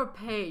Trevor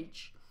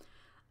Page.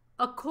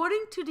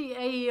 According to the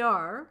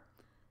AER,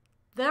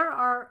 there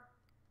are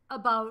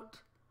about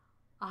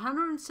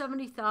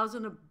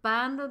 170,000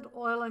 abandoned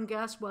oil and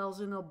gas wells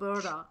in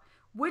Alberta.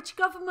 Which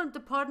government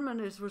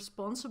department is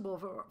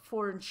responsible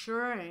for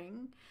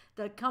ensuring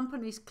that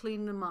companies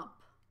clean them up?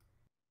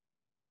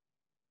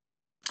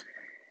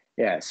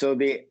 Yeah, so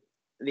the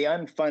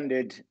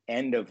unfunded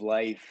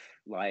end-of-life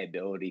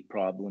liability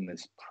problem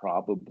is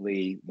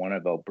probably one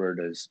of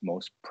Alberta's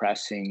most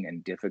pressing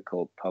and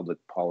difficult public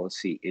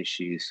policy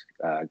issues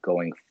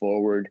going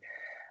forward.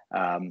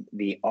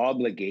 The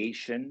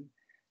obligation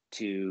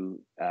to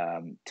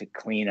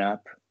clean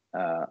up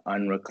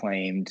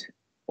unreclaimed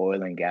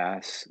oil and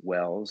gas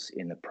wells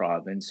in the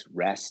province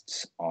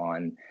rests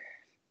on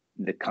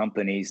the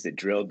companies that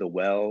drilled the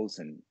wells,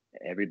 and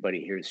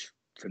everybody here is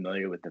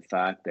familiar with the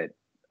fact that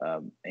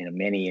in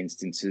many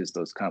instances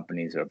those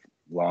companies have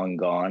long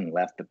gone,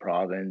 left the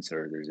province,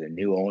 or there's a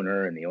new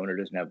owner and the owner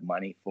doesn't have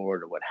money for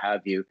it or what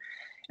have you.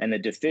 And the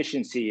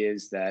deficiency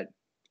is that,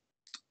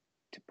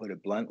 to put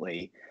it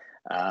bluntly,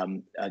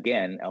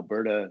 again,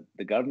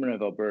 the government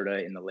of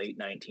Alberta in the late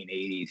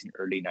 1980s and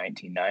early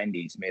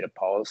 1990s made a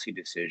policy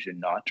decision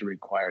not to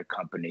require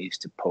companies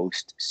to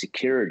post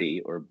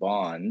security or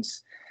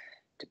bonds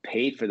to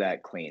pay for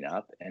that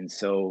cleanup. And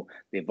so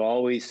they've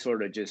always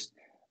sort of just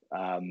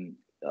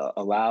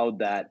allowed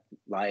that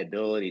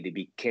liability to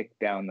be kicked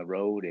down the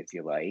road, if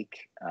you like,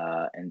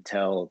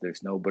 until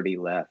there's nobody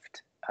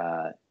left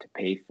to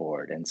pay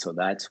for it. And so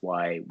that's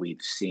why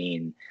we've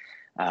seen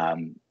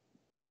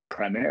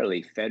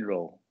primarily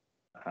federal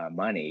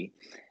money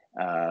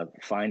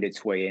find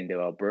its way into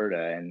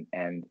Alberta,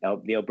 and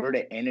the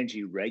Alberta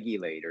Energy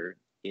Regulator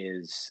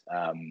is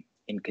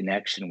in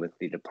connection with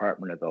the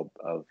Department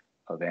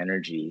of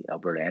Energy,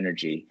 Alberta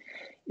Energy,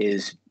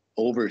 is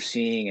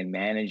overseeing and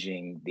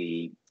managing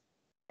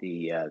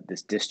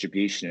this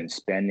distribution and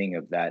spending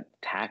of that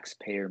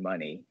taxpayer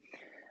money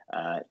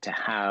to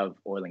have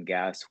oil and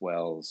gas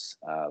wells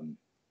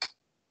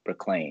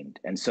reclaimed.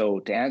 And so,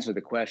 to answer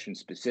the question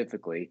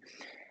specifically,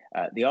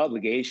 the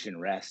obligation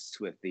rests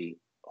with the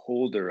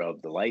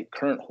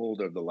current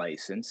holder of the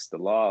license. The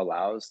law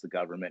allows the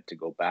government to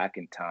go back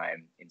in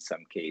time in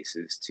some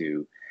cases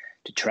to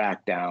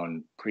track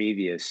down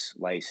previous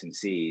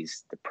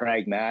licensees. The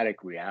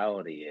pragmatic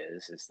reality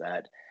is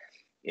that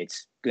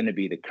it's going to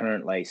be the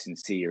current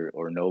licensee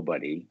or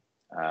nobody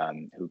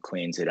who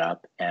cleans it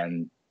up.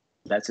 And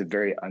that's a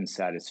very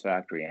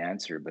unsatisfactory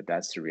answer, but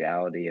that's the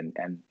reality. And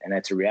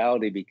that's a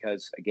reality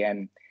because,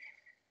 again,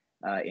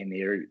 in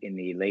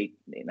the late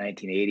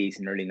 1980s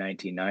and early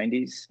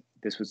 1990s,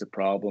 this was a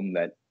problem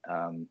that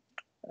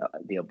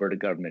the Alberta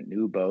government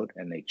knew about,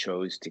 and they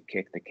chose to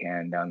kick the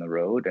can down the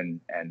road, and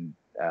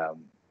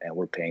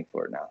we're paying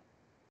for it now.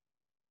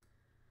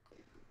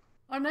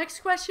 Our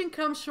next question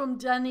comes from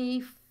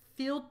Danny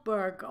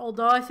Fieldberg,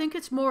 although I think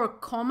it's more a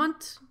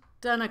comment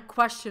than a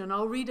question.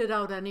 I'll read it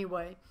out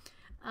anyway.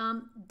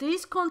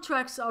 These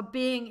contracts are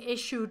being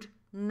issued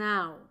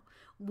now.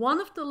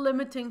 One of the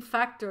limiting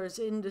factors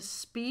in the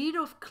speed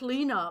of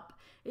cleanup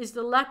is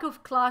the lack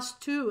of Class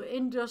 2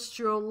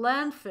 industrial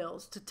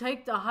landfills to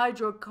take the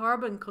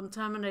hydrocarbon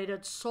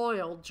contaminated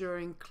soil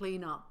during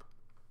cleanup.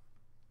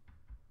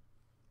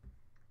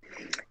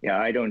 Yeah,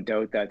 I don't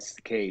doubt that's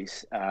the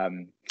case.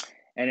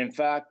 And in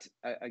fact,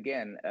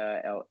 again,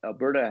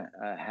 Alberta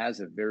has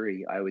a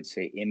very, I would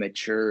say,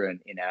 immature and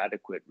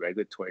inadequate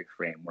regulatory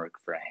framework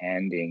for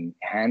handling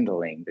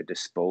the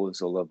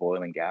disposal of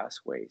oil and gas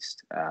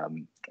waste.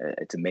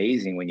 It's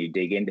amazing when you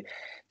dig into.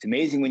 It's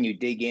amazing when you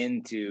dig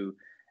into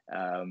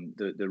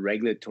the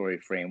regulatory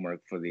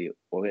framework for the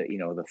oil,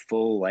 the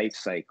full life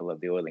cycle of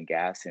the oil and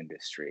gas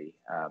industry.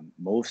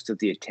 Most of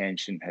the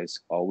attention has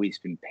always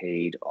been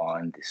paid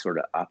on the sort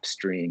of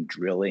upstream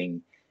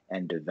drilling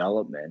and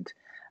development.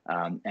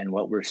 And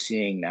what we're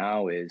seeing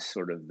now is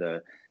sort of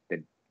the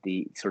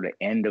the sort of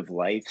end of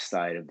life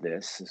side of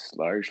this has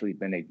largely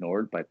been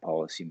ignored by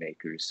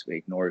policymakers.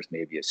 Ignore is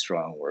maybe a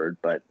strong word,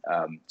 but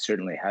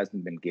certainly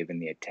hasn't been given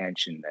the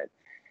attention that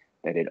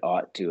it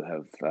ought to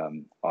have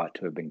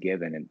been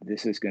given. And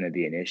this is going to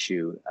be an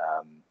issue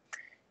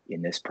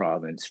in this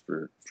province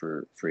for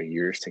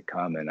years to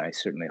come. And I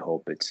certainly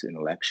hope it's an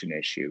election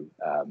issue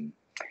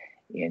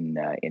in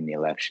the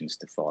elections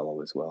to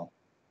follow as well.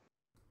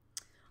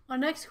 Our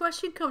next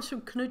question comes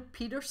from Knut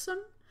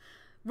Peterson.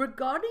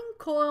 Regarding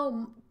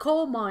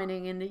coal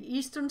mining in the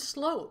eastern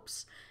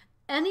slopes,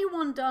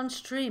 anyone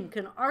downstream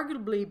can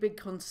arguably be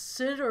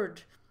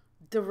considered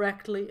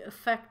directly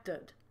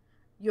affected.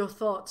 Your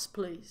thoughts,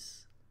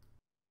 please.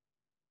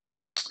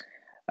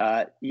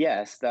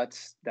 Yes,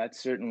 that's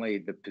certainly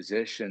the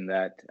position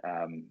that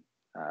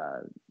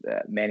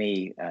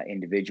many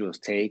individuals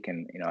take,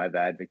 and I've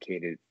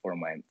advocated for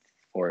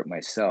it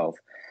myself.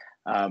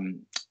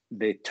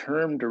 The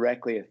term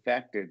directly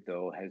affected,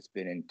 though, has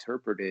been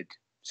interpreted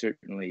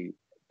certainly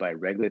by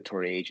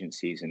regulatory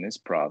agencies in this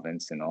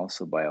province and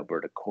also by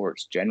Alberta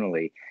courts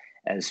generally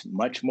as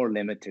much more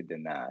limited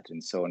than that.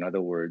 And so, in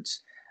other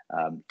words,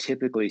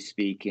 typically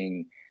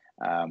speaking,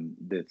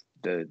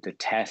 the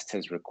test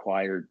has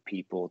required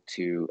people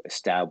to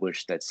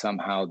establish that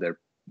somehow they're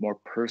more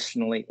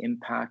personally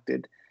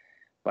impacted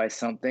by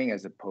something,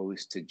 as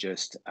opposed to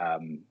just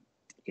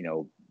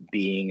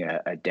being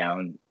a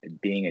downstream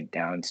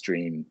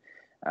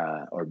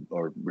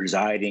or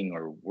residing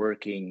or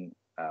working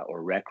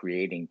or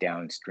recreating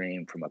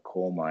downstream from a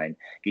coal mine.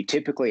 You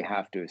typically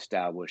have to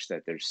establish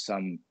that there's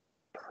some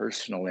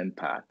personal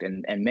impact,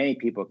 and many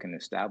people can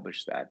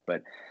establish that,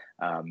 but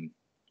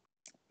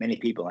many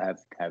people have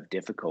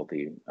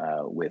difficulty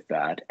with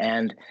that.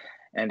 And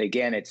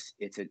again, it's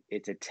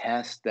a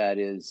test that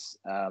is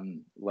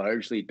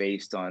largely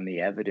based on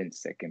the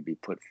evidence that can be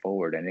put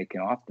forward, and it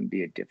can often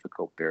be a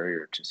difficult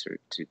barrier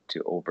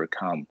to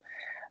overcome.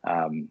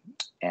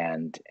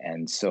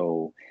 And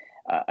so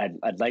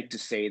I'd like to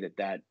say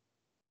that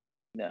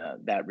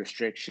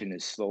restriction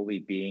is slowly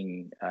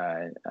being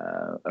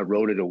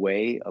eroded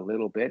away a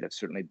little bit. I've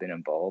certainly been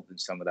involved in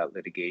some of that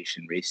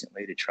litigation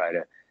recently to try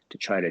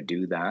to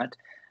do that.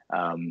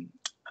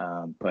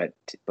 But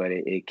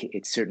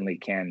it certainly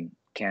can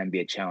be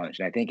a challenge.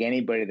 And I think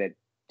anybody that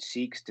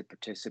seeks to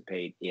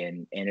participate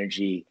in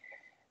energy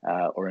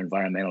or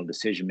environmental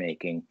decision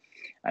making,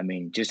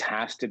 just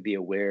has to be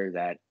aware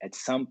that at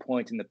some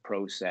point in the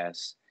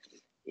process,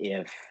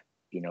 if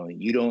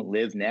you don't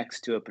live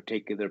next to a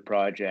particular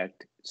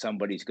project,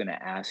 somebody's going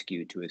to ask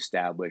you to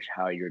establish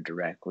how you're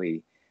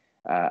directly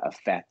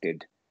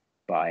affected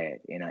by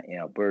it. In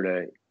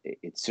Alberta,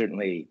 it's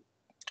certainly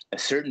a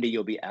certainty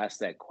you'll be asked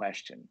that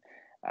question.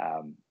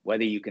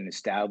 Whether you can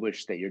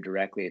establish that you're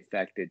directly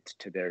affected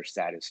to their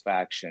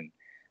satisfaction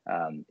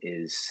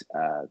is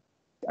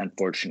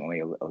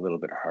unfortunately a little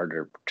bit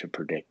harder to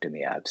predict in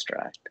the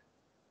abstract.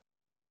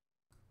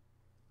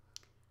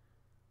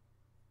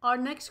 Our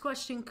next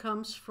question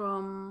comes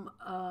from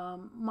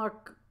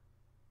Mark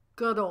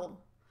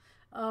Goodall.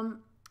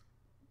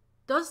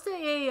 Does the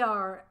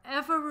AER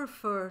ever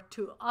refer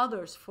to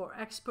others for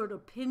expert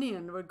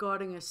opinion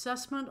regarding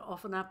assessment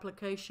of an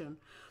application?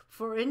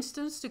 For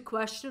instance, to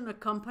question a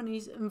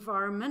company's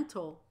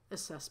environmental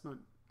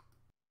assessment?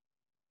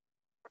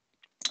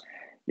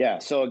 Yeah,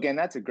 so again,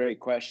 that's a great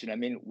question.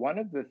 One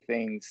of the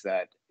things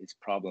that is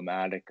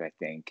problematic, I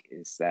think,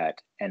 is that,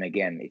 and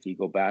again, if you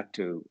go back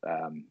to,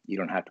 you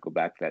don't have to go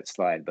back to that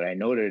slide, but I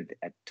noted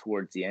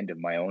towards the end of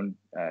my own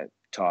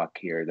talk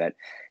here that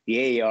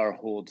the AER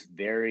holds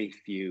very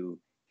few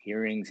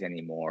hearings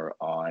anymore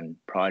on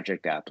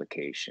project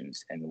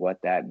applications. And what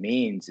that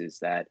means is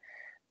that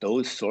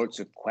those sorts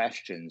of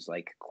questions,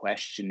 like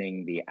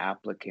questioning the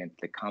applicant,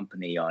 the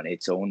company on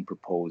its own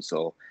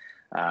proposal,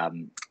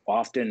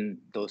 often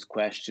those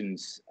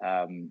questions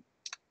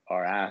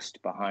are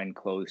asked behind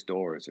closed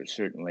doors, or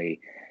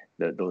certainly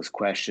those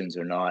questions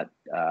are not,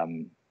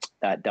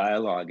 that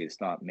dialogue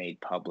is not made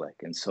public.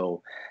 And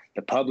so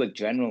the public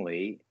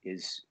generally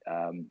is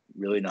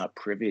really not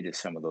privy to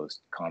some of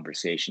those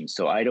conversations.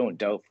 So I don't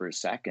doubt for a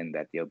second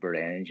that the Alberta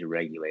Energy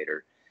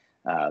Regulator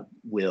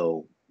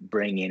will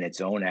bring in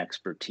its own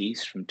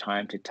expertise from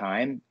time to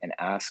time and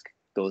ask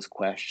those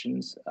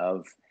questions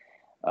of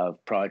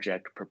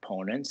project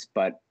proponents.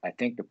 But I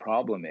think the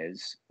problem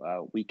is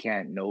we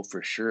can't know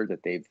for sure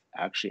that they've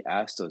actually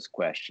asked those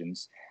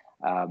questions.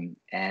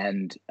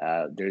 And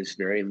there's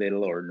very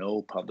little or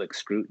no public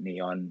scrutiny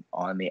on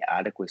the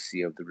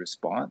adequacy of the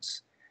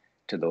response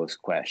to those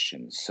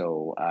questions.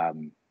 So,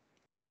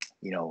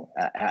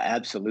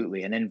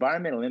 absolutely. An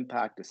environmental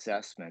impact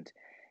assessment,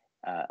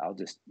 I'll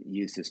just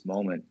use this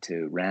moment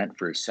to rant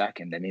for a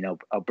second.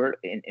 Alberta,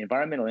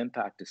 environmental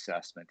impact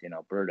assessment in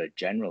Alberta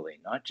generally,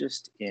 not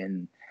just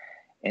in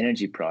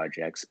energy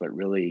projects, but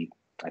really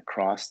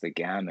across the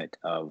gamut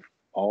of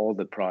all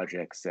the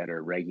projects that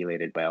are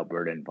regulated by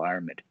Alberta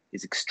Environment,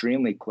 is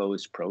extremely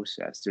closed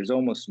process. There's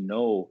almost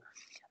no,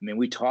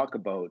 we talk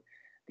about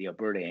the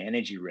Alberta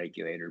Energy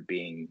Regulator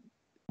being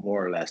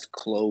more or less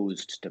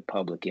closed to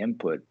public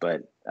input.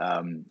 But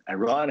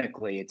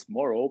ironically, it's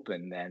more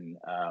open than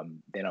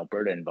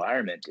Alberta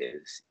Environment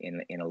is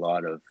in a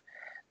lot of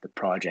the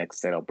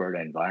projects that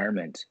Alberta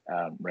Environment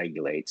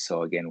regulates.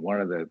 So again,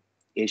 one of the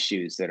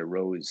issues that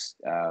arose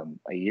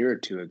a year or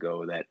two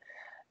ago that,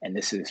 and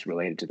this is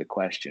related to the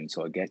question,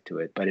 so I'll get to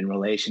it, but in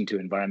relation to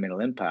environmental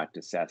impact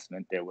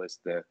assessment, there was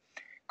the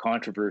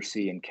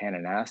controversy in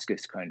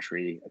Kananaskis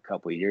country a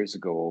couple of years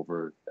ago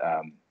over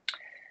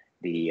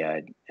the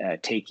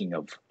taking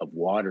of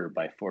water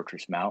by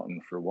Fortress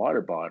Mountain for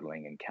water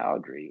bottling in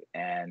Calgary.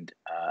 And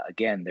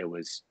again, there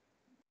was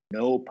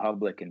no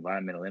public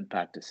environmental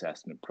impact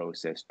assessment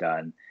process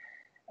done.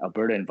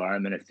 Alberta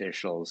environment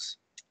officials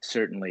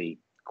certainly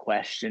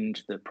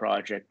questioned the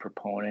project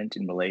proponent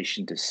in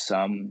relation to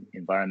some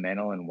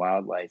environmental and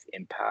wildlife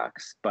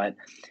impacts, but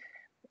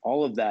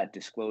all of that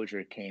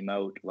disclosure came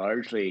out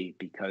largely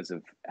because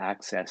of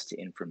access to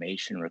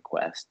information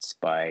requests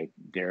by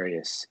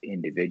various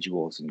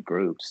individuals and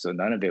groups. So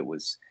none of it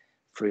was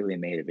freely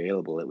made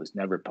available. It was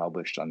never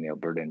published on the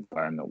Alberta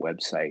Environment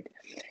website.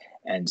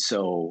 And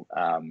so,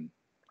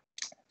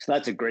 so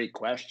that's a great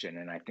question.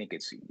 And I think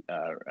it's,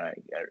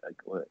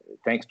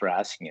 thanks for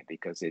asking it,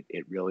 because it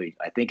really,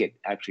 I think it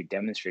actually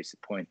demonstrates the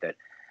point that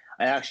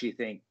I actually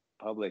think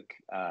public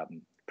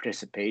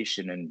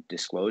participation and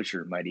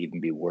disclosure might even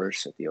be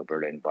worse at the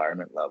Alberta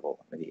environment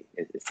level. I mean,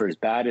 for as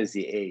bad as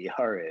the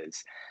AER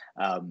is,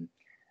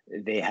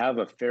 they have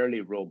a fairly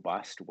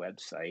robust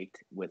website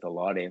with a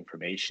lot of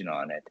information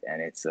on it,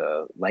 and it's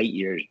light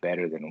years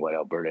better than what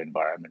Alberta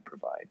environment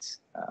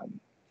provides.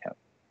 Yeah.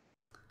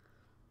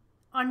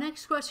 Our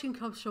next question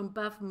comes from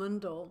Bev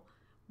Mundell.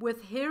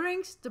 With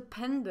hearings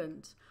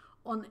dependent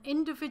on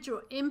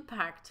individual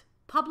impact,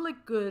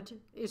 public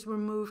good is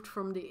removed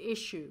from the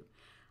issue.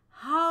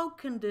 How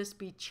can this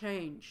be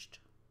changed?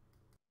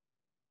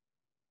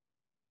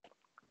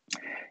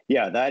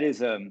 Yeah, that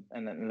is and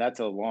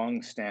that's a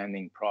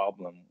long-standing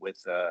problem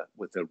with a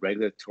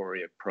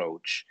regulatory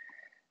approach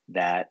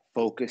that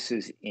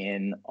focuses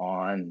in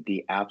on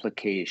the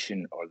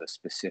application or the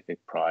specific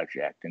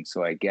project. And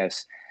so I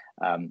guess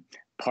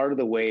part of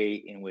the way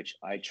in which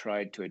I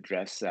tried to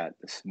address that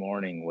this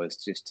morning was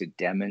just to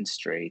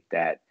demonstrate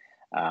that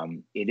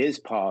it is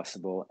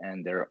possible,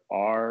 and there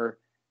are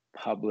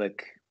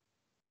public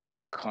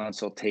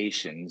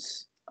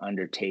consultations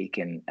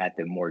undertaken at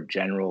the more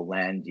general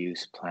land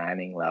use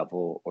planning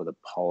level or the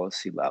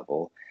policy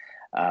level.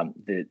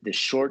 The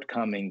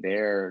shortcoming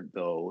there,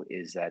 though,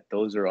 is that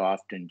those are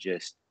often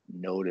just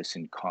notice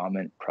and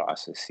comment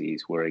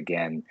processes where,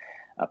 again,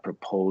 a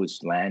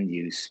proposed land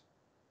use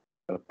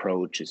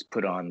approach is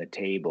put on the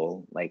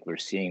table, like we're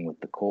seeing with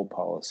the coal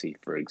policy,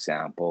 for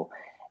example,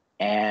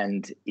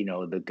 and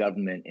the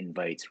government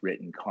invites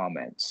written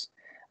comments,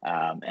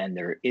 and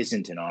there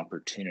isn't an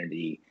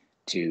opportunity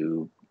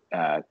to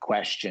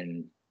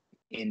question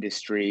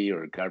industry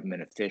or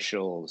government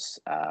officials,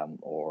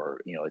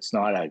 or it's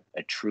not a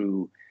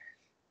true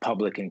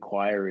public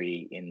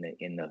inquiry in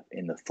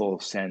the full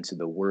sense of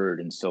the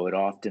word, and so it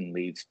often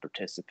leaves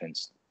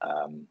participants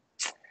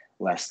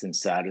less than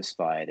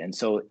satisfied. And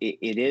so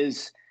it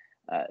is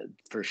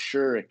for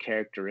sure a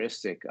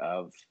characteristic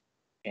of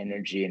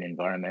energy and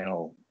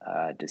environmental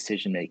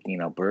decision making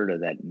in Alberta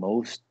that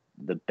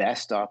the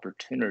best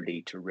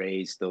opportunity to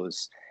raise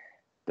those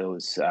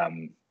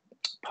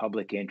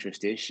public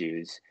interest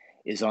issues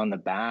is on the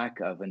back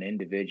of an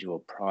individual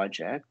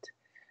project,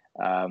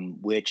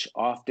 which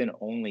often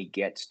only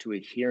gets to a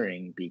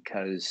hearing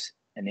because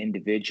an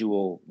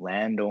individual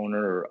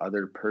landowner or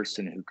other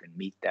person who can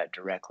meet that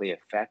directly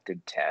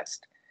affected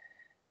test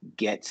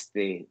gets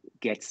the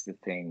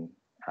thing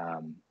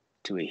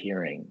to a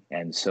hearing.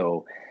 And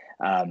so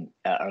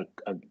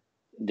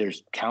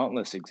there's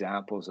countless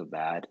examples of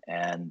that,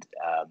 and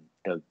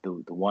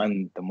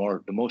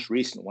the most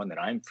recent one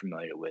that I'm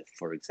familiar with,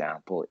 for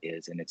example,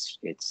 is, and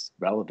it's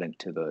relevant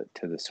to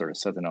the sort of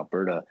southern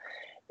Alberta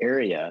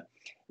area,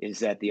 is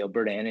that the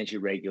Alberta Energy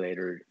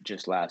Regulator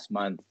just last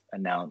month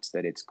announced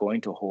that it's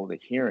going to hold a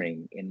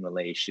hearing in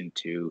relation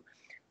to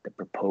the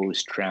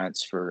proposed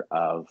transfer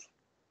of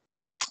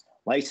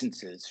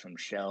licenses from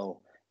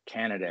Shell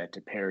Canada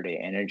to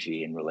Paraday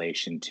Energy in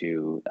relation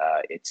to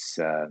its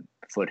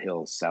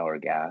Foothills sour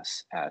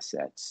gas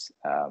assets,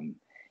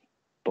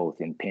 both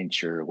in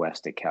Pincher,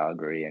 west of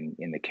Calgary, and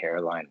in the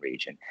Caroline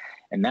region.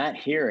 And that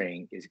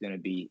hearing is going to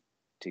be,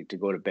 to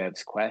go to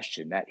Bev's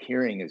question, that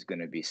hearing is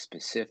going to be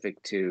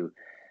specific to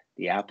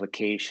the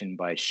application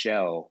by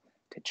Shell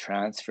to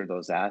transfer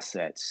those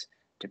assets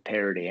to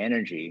Paraday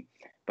Energy.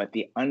 But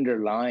the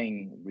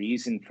underlying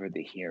reason for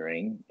the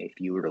hearing, if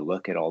you were to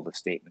look at all the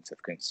statements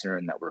of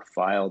concern that were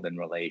filed in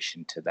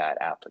relation to that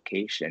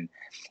application,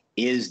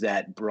 is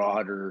that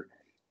broader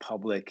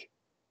public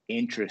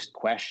interest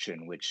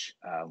question, which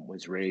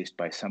was raised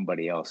by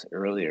somebody else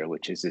earlier,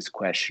 which is this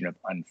question of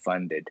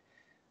unfunded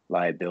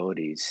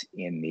liabilities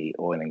in the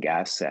oil and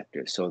gas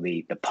sector. So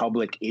the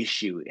public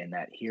issue in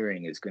that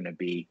hearing is going to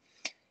be,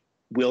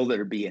 will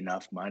there be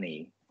enough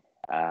money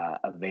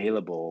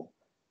available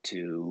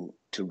to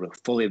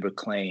fully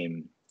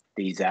reclaim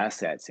these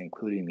assets,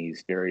 including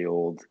these very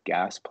old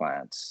gas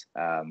plants,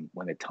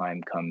 when the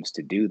time comes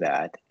to do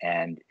that?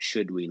 And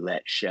should we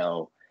let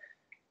Shell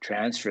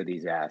transfer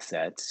these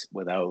assets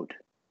without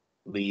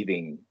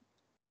leaving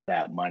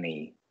that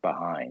money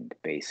behind,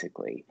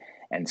 basically?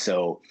 And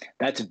so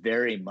that's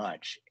very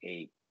much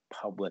a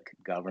public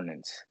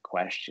governance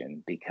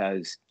question,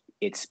 because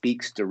it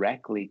speaks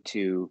directly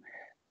to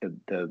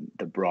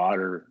the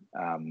broader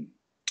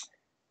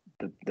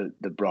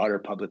the broader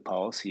public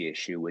policy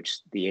issue, which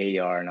the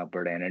AER and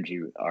Alberta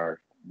Energy are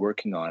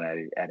working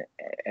on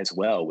as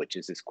well, which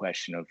is this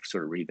question of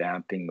sort of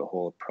revamping the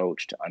whole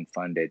approach to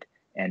unfunded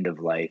end of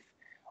life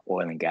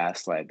oil and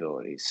gas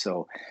liabilities.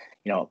 So,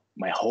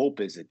 my hope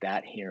is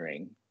that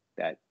hearing,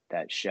 that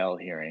Shell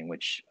hearing,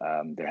 which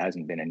there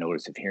hasn't been a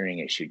notice of hearing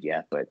issued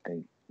yet, but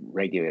the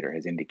regulator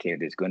has indicated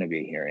there's going to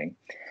be a hearing.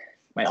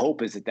 My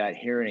hope is that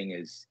hearing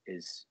is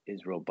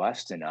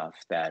robust enough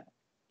that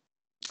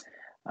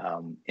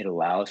it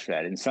allows for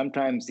that. And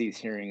sometimes these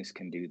hearings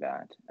can do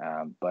that.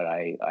 But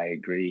I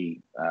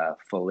agree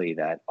fully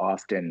that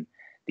often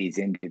these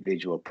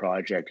individual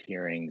project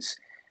hearings,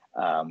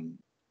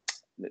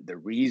 the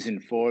reason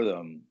for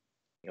them,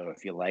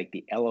 if you like,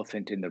 the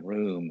elephant in the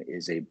room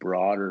is a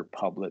broader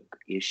public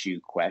issue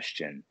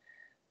question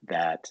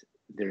that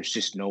there's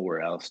just nowhere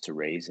else to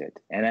raise it.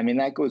 And I mean,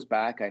 that goes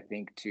back, I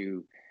think,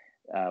 to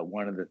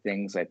one of the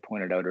things I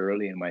pointed out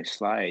early in my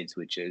slides,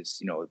 which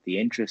is, the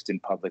interest in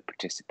public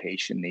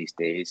participation these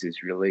days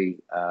is really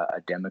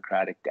a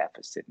democratic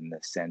deficit, in the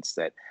sense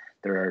that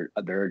there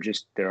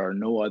are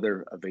no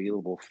other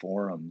available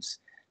forums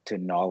to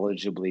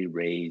knowledgeably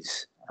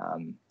raise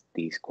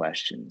these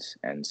questions.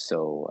 And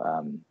so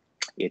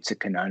it's a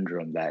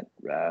conundrum that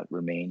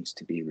remains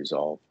to be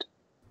resolved.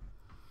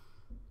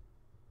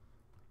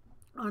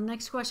 Our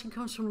next question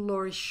comes from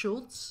Laurie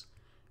Schultz.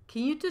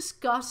 Can you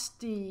discuss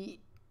the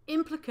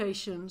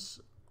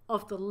implications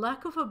of the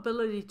lack of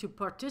ability to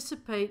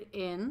participate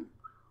in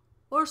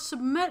or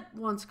submit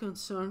one's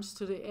concerns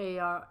to the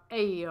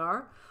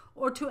AER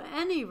or to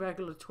any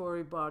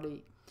regulatory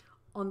body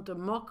on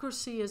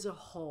democracy as a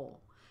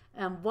whole,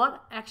 and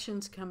what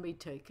actions can be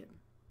taken?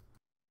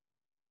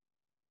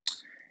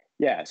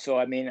 Yeah, so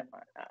I mean,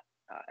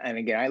 and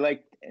again,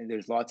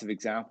 there's lots of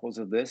examples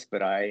of this,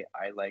 but I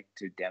like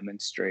to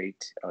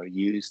demonstrate or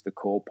use the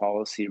coal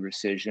policy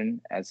rescission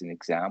as an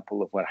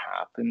example of what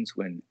happens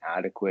when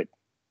adequate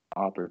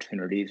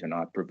opportunities are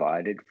not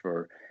provided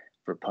for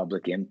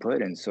public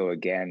input. And so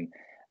again,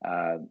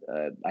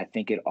 I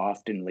think it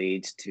often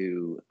leads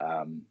to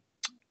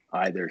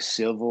either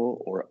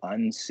civil or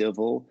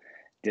uncivil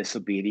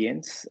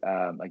disobedience.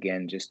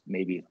 Again, just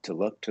maybe to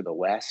look to the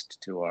west,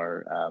 to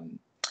our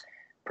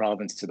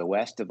province to the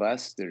west of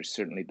us, there's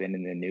certainly been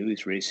in the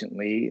news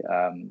recently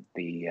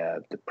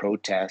the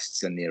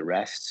protests and the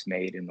arrests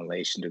made in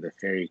relation to the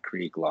Fairy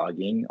Creek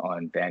logging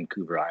on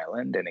Vancouver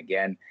Island. And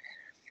again,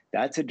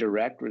 that's a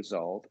direct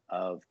result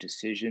of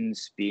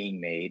decisions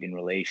being made in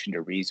relation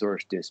to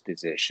resource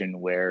disposition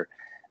where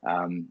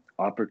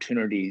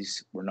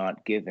opportunities were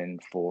not given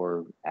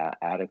for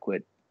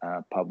adequate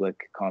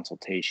public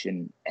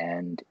consultation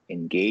and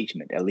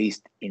engagement, at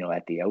least,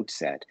 at the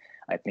outset.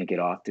 I think it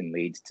often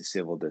leads to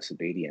civil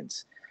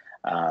disobedience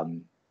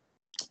and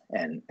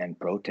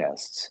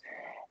protests.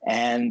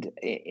 And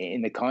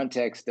in the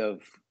context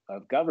of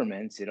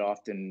governments,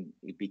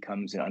 it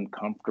becomes an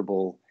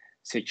uncomfortable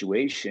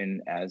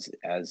situation,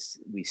 as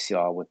we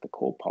saw with the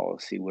coal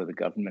policy, where the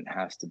government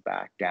has to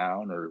back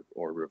down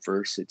or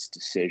reverse its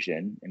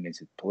decision. I mean,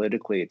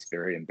 politically, it's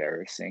very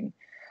embarrassing.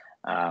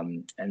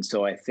 And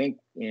so I think,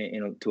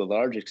 to a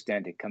large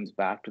extent, it comes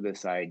back to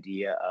this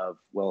idea of,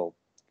 well,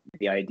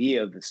 the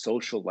idea of the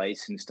social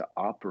license to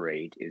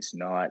operate is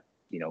not,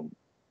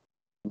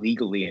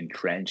 legally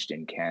entrenched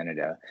in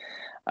Canada.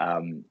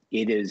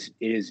 It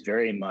is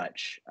very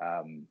much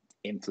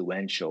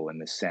influential in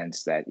the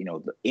sense that,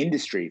 the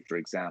industry, for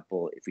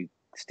example, if we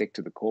stick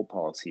to the coal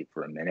policy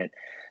for a minute,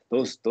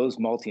 those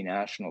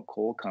multinational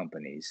coal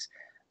companies,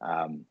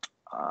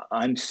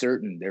 I'm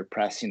certain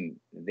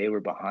they were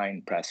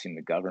behind pressing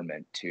the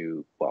government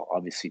to, well,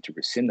 obviously to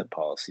rescind the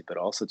policy, but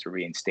also to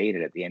reinstate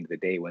it at the end of the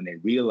day, when they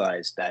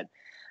realized that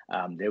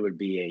there would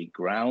be a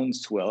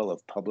groundswell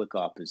of public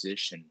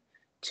opposition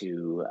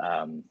to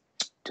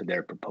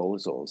their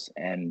proposals.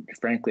 And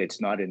frankly,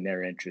 it's not in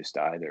their interest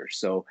either.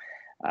 So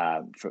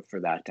for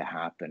that to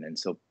happen. And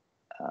so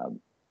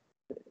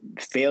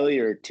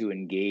failure to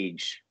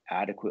engage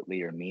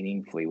adequately or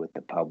meaningfully with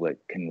the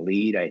public can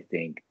lead, I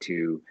think,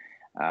 to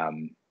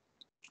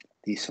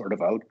these sort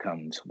of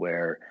outcomes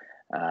where,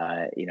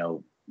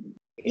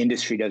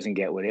 industry doesn't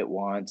get what it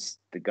wants.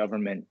 The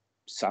government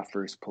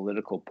suffers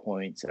political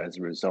points as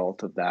a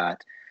result of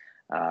that.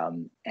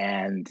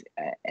 And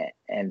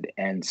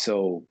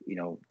so,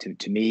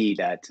 to me,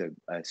 that's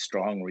a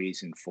strong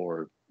reason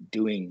for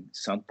doing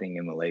something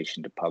in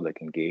relation to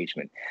public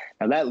engagement.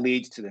 Now, that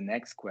leads to the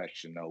next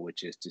question, though,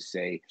 which is to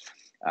say,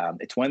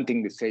 it's one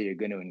thing to say you're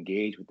going to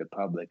engage with the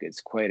public.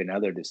 It's quite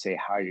another to say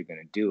how you're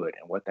going to do it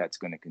and what that's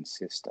going to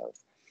consist of.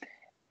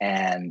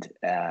 And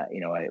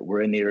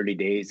we're in the early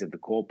days of the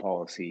coal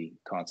policy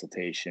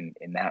consultation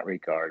in that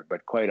regard,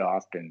 but quite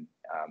often,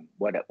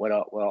 what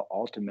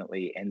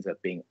ultimately ends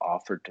up being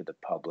offered to the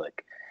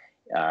public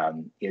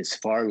is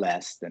far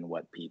less than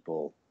what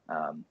people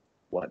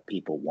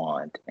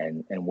want,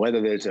 and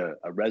whether there's a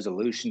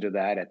resolution to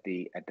that at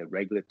the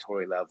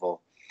regulatory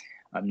level,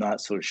 I'm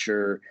not so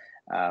sure.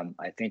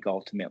 I think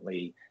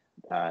ultimately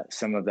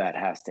some of that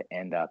has to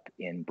end up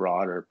in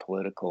broader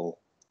political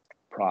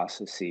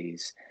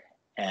processes,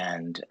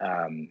 and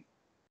I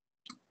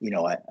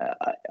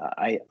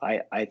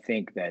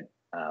think that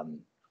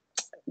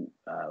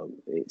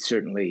it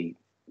certainly.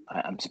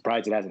 I'm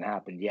surprised it hasn't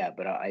happened yet,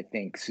 but I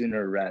think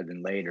sooner rather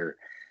than later,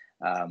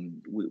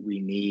 we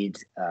need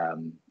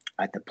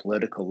at the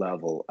political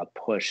level a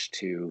push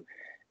to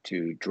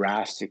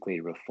drastically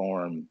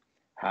reform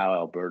how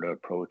Alberta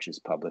approaches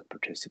public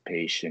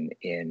participation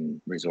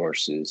in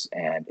resources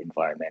and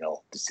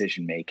environmental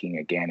decision making.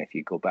 Again, if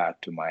you go back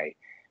to my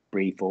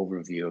brief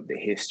overview of the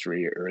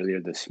history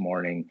earlier this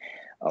morning,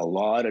 a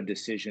lot of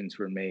decisions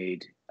were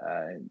made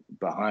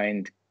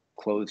behind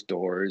closed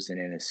doors and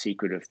in a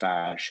secretive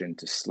fashion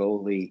to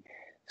slowly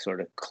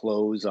sort of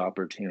close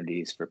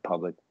opportunities for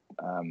public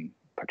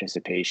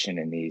participation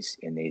in these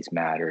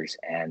matters.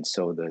 And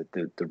so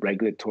the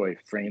regulatory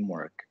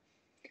framework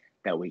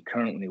that we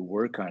currently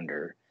work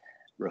under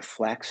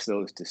reflects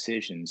those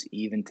decisions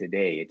even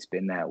today. It's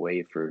been that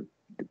way for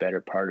the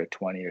better part of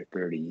 20 or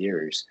 30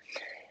 years.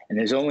 And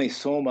there's only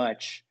so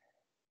much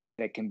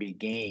that can be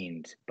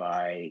gained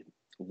by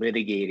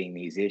litigating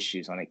these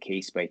issues on a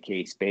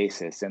case-by-case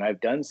basis. And I've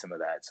done some of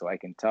that, so I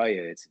can tell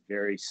you it's a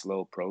very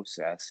slow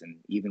process. And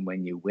even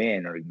when you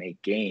win or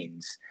make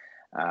gains,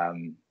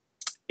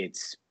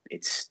 it's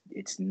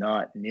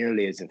not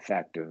nearly as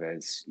effective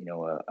as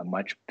a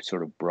much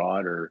sort of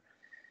broader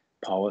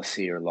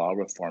policy or law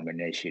reform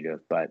initiative.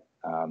 But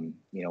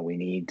we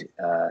need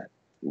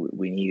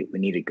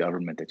a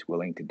government that's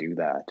willing to do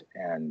that,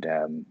 and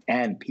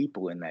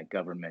people in that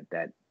government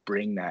that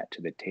bring that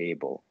to the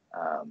table.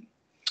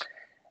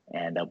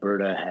 And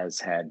Alberta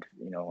has had,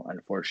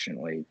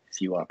 unfortunately,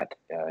 few.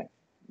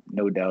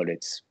 No doubt,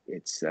 it's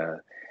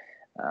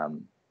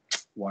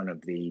one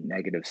of the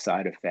negative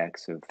side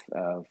effects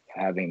of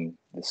having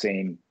the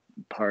same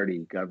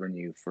party govern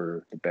you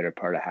for the better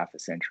part of half a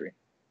century.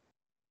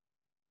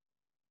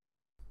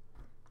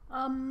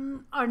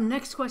 Our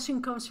next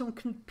question comes from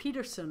Knut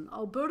Peterson.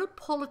 Alberta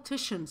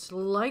politicians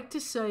like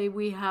to say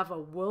we have a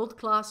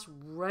world-class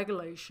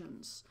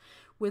regulations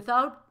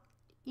without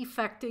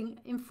effecting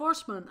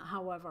enforcement,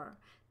 however.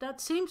 That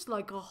seems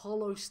like a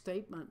hollow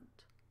statement.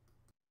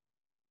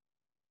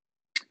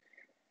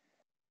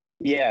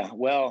 Yeah,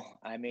 well,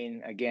 I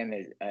mean,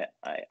 again,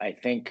 I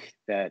think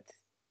that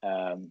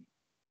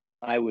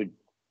I wouldn't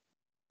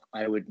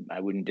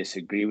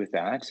disagree with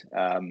that.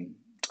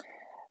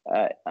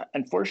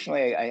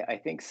 Unfortunately, I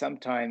think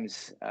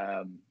sometimes,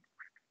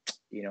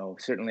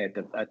 certainly at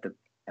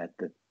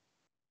the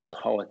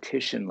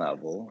politician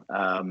level,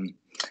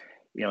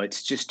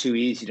 it's just too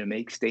easy to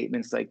make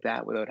statements like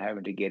that without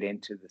having to get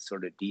into the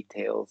sort of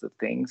details of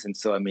things. And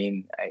so, I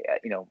mean,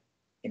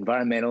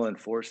 environmental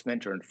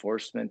enforcement or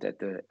enforcement at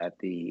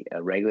the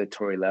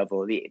regulatory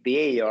level,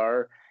 the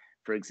AER,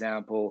 for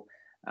example,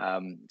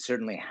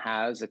 certainly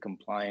has a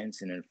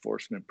compliance and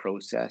enforcement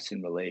process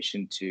in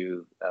relation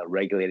to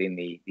regulating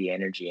the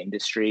energy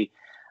industry.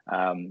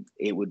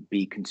 It would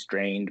be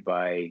constrained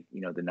by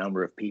the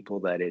number of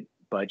people that it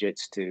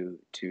budgets to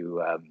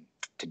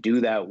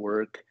do that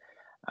work,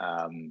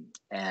 and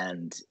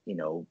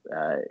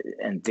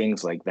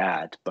things like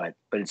that. But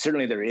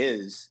certainly there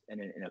is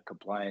a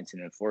compliance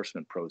and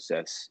enforcement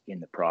process in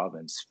the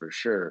province for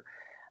sure.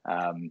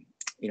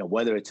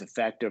 Whether it's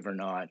effective or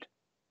not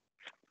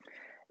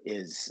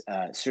is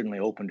certainly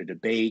open to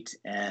debate,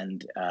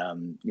 and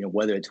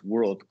whether it's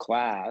world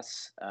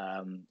class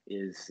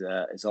is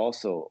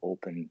also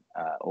open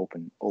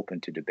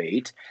to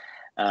debate.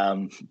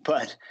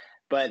 But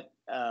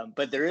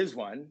there is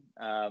one.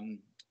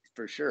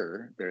 For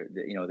sure,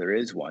 there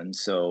is one.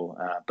 So,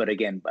 but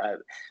again,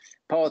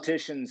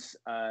 politicians,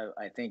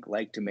 I think,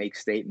 like to make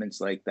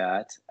statements like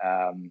that.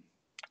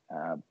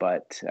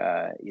 But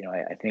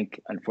I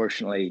think,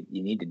 unfortunately,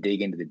 you need to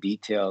dig into the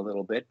detail a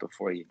little bit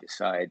before you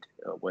decide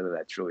whether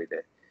that's really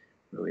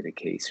the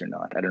case or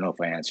not. I don't know if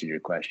I answered your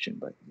question,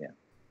 but yeah.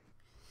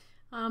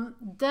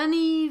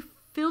 Danny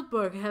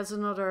Fieldberg has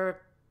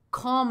another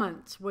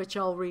comment, which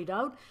I'll read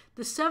out.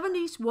 The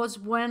 70s was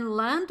when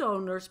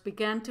landowners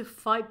began to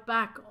fight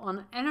back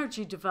on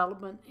energy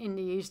development in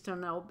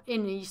eastern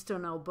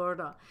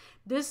Alberta.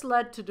 This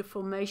led to the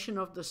formation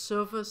of the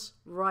Service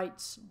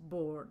Rights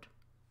Board.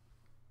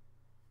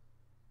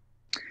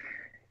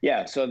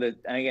 Yeah, so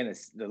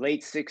it's the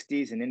late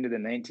 60s and into the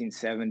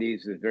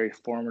 1970s was a very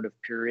formative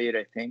period,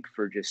 I think,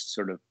 for just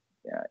sort of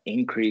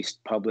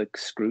increased public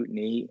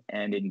scrutiny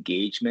and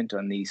engagement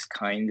on these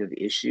kind of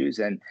issues.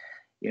 And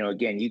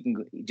again, you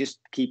can just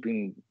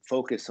keeping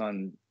focus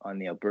on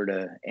the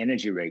Alberta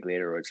Energy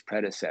Regulator or its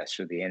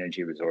predecessor, the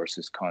Energy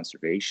Resources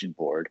Conservation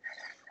Board.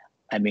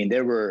 I mean,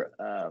 there were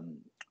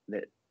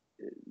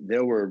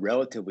there were,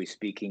 relatively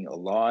speaking, a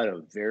lot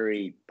of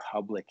very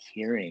public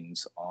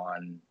hearings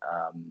on,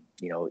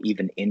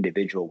 even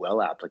individual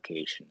well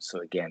applications. So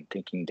again,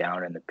 thinking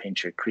down in the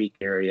Pincher Creek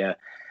area,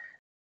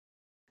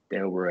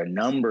 there were a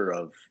number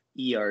of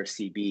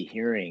ERCB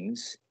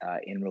hearings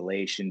in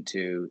relation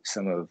to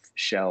some of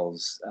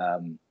Shell's,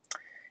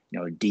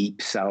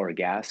 deep sour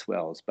gas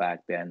wells back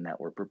then that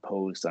were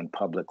proposed on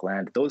public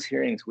land. Those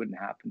hearings wouldn't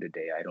happen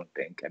today, I don't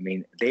think. I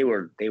mean, they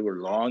were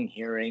long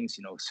hearings,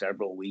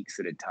 several weeks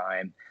at a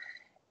time,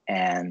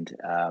 and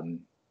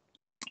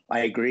I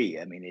agree.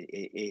 I mean,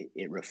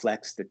 it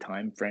reflects the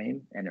time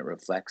frame and it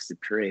reflects the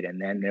period.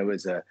 And then there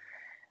was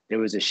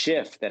a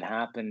shift that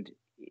happened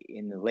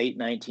in the late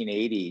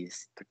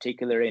 1980s,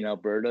 particularly in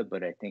Alberta,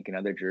 but I think in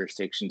other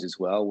jurisdictions as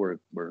well, where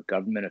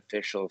government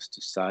officials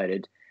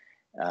decided,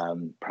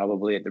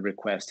 probably at the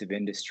request of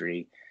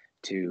industry,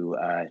 to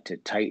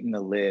tighten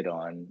the lid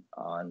on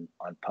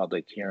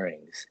public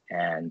hearings,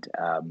 and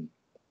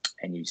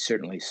you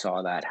certainly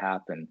saw that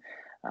happen.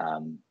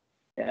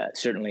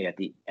 Certainly at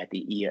the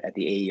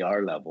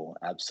AER level,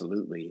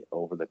 absolutely.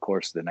 Over the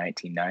course of the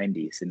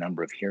 1990s, the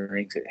number of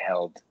hearings it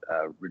held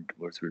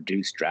was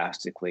reduced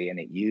drastically, and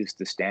it used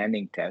the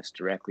standing test,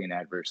 directly and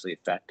adversely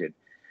affected,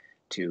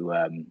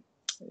 to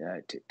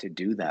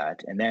do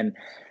that. And then,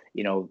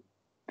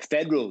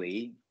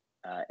 federally,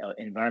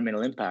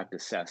 environmental impact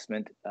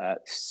assessment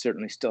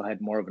certainly still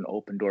had more of an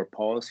open door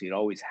policy. It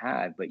always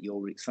had, but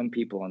some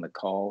people on the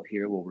call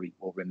here will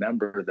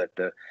remember that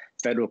the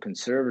federal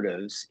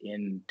Conservatives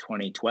in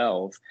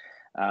 2012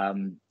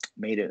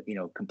 made a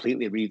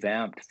completely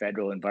revamped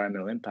federal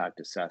environmental impact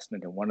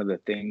assessment, and one of the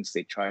things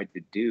they tried to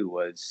do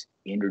was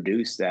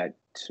introduce that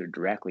sort of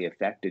directly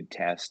affected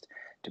test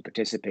to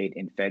participate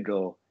in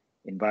federal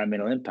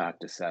environmental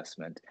impact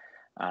assessment.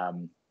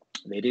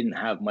 They didn't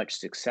have much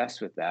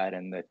success with that,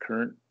 and the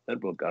current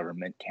Liberal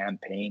government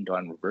campaigned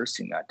on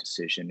reversing that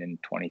decision in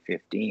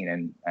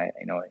 2015,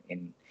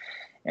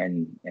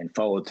 and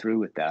followed through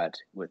with that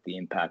with the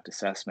Impact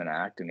Assessment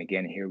Act. And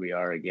again, here we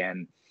are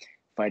again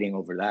fighting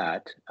over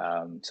that.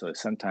 So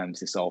sometimes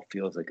this all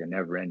feels like a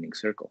never-ending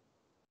circle.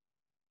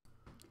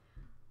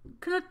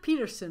 Knut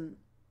Peterson,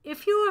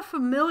 if you are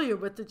familiar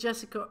with the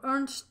Jessica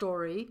Ernst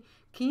story,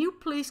 can you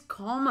please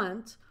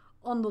comment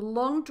on the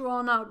long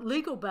drawn-out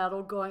legal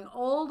battle going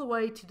all the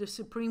way to the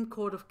Supreme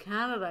Court of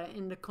Canada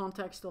in the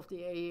context of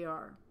the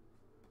AER?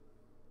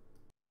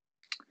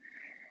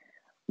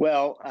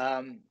 Well,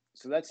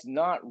 so that's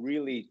not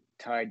really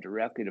tied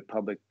directly to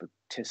public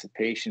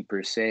participation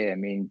per se. I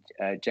mean,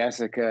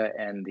 Jessica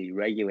and the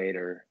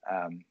regulator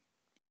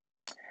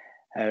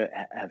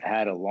have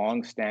had a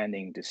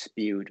long-standing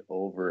dispute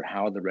over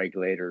how the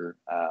regulator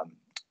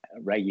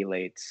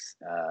regulates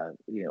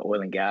oil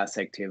and gas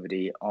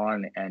activity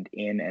on and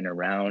in and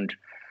around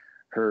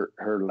her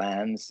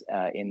lands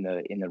in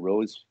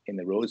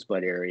the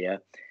Rosebud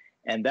area.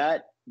 And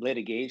that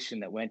litigation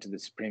that went to the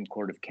Supreme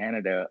Court of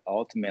Canada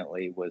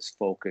ultimately was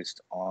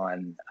focused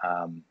on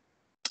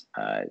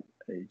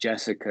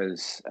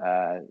Jessica's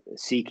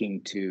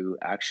seeking to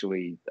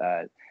actually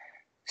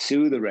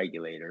sue the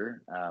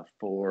regulator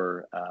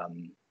for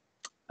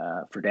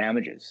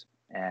damages,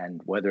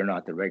 and whether or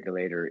not the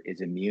regulator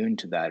is immune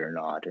to that or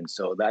not. And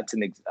so that's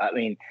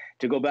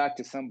to go back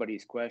to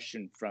somebody's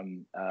question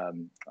from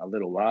a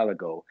little while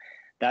ago,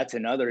 that's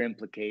another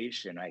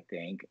implication, I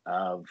think,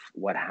 of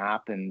what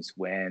happens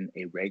when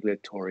a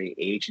regulatory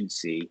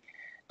agency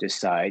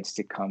decides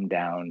to come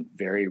down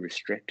very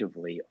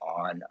restrictively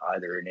on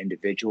either an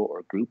individual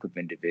or group of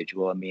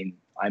individual. I mean,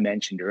 I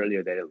mentioned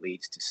earlier that it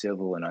leads to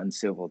civil and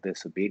uncivil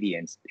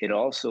disobedience. It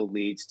also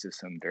leads to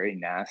some very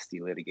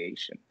nasty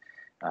litigation.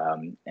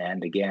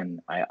 And again,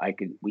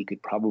 we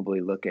could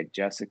probably look at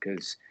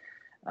Jessica's,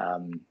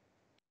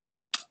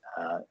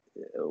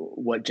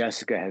 what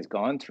Jessica has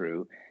gone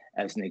through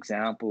as an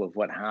example of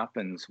what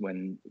happens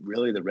when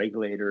really the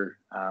regulator,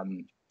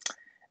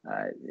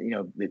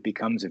 it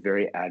becomes a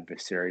very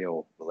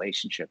adversarial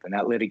relationship. And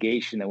that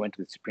litigation that went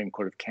to the Supreme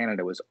Court of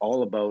Canada was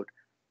all about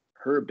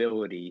her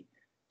ability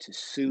to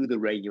sue the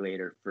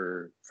regulator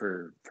for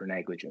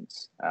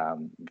negligence,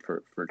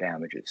 for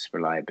damages, for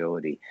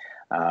liability.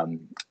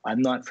 I'm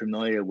not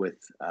familiar with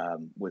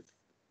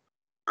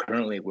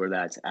currently where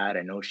that's at.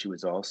 I know she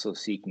was also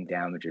seeking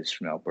damages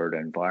from Alberta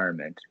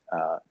Environment,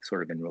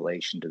 sort of in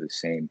relation to the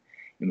same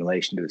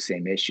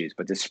issues.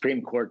 But the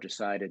Supreme Court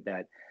decided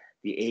that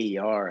the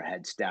AER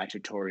had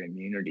statutory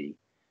immunity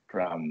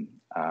from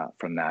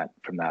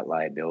that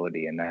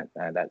liability, and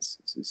that's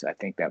I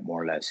think that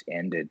more or less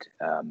ended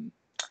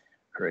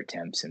her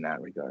attempts in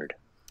that regard,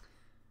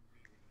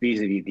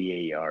 vis-a-vis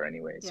the AER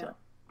anyway. Yeah.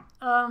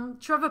 So.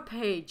 Trevor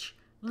Page,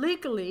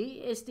 legally,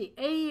 is the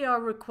AER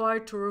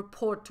required to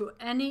report to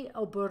any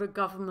Alberta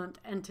government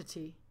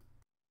entity?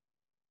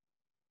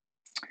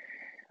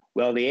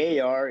 Well, the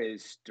AER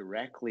is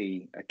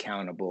directly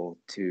accountable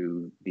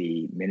to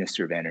the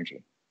Minister of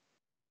Energy.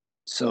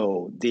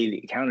 So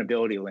the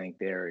accountability link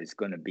there is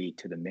going to be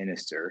to the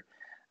minister.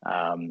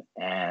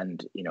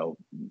 and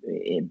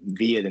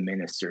via the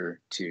minister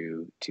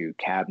to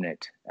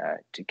cabinet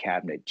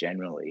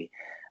generally.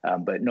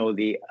 But no,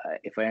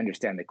 if I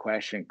understand the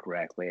question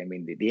correctly, I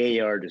mean the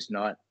AER does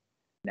not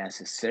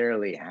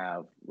necessarily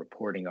have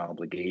reporting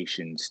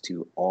obligations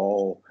to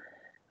all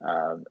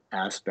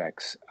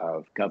aspects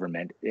of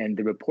government, and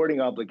the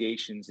reporting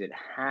obligations it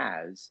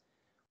has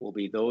will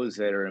be those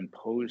that are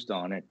imposed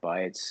on it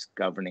by its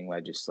governing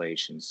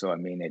legislation. So, I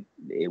mean,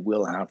 it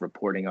will have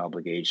reporting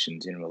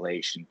obligations in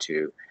relation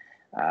to,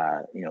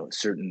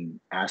 certain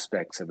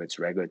aspects of its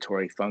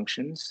regulatory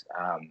functions,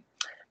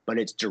 but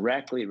it's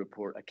directly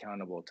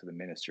accountable to the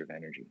Minister of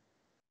Energy,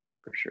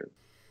 for sure.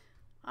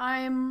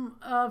 I'm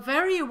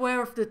very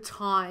aware of the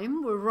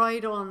time. We're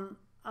right on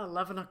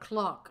 11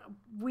 o'clock.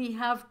 We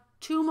have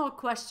two more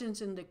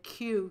questions in the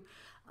queue.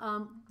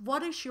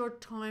 What is your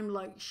time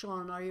like,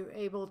 Shaun? Are you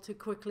able to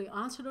quickly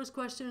answer those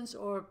questions,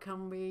 or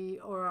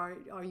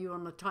are you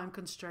on a time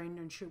constraint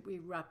and should we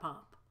wrap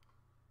up?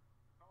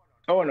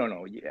 Oh,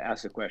 no. You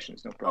ask the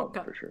questions, no problem,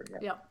 okay. For sure.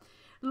 Yeah.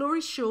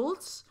 Laurie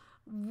Schultz,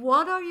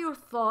 what are your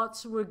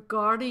thoughts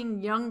regarding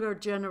younger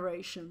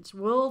generations?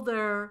 Will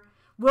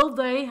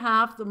they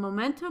have the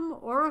momentum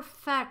or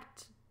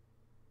effect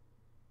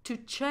to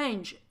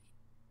change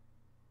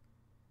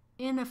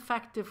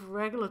ineffective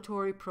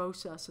regulatory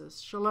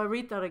processes? Shall I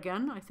read that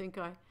again?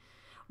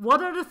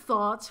 What are the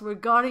thoughts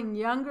regarding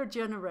younger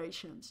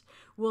generations?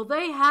 Will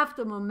they have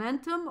the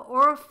momentum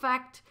or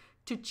effect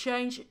to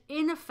change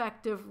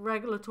ineffective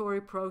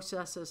regulatory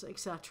processes,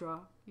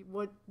 etc.?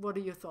 What are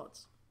your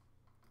thoughts?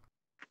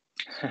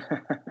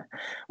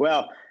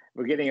 Well,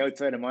 we're getting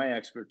outside of my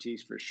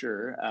expertise for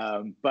sure.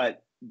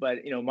 But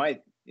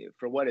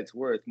for what it's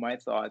worth, my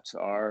thoughts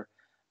are,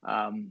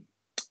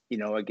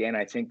 again,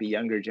 I think the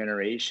younger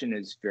generation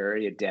is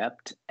very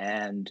adept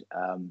and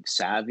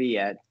savvy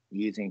at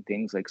using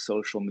things like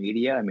social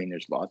media. I mean,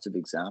 there's lots of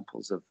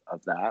examples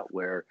of that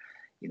where,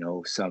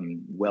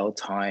 some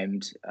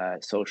well-timed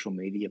social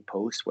media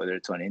posts, whether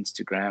it's on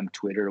Instagram,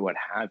 Twitter, what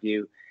have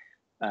you,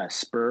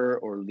 spur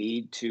or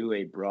lead to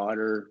a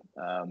broader,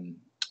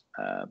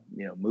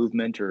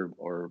 movement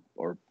or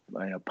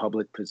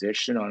public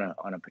position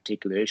on a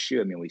particular issue.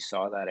 I mean, we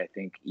saw that, I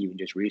think, even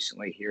just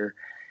recently here,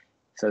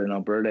 Southern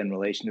Alberta, in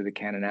relation to the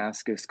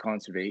Kananaskis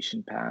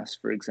Conservation Pass,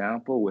 for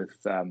example, with,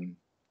 and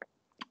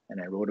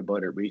I wrote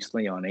about it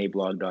recently on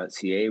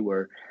ablog.ca,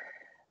 where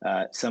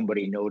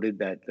somebody noted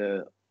that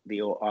the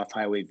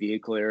off-highway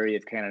vehicle area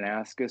of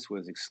Kananaskis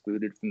was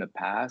excluded from the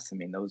pass. I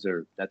mean,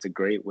 that's a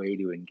great way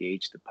to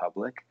engage the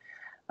public.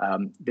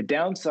 The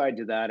downside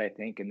to that, I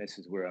think, and this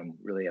is where I'm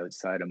really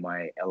outside of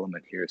my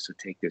element here, so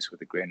take this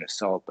with a grain of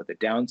salt, but the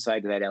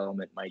downside to that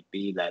element might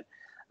be that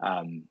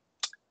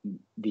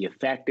the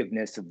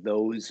effectiveness of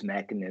those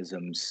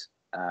mechanisms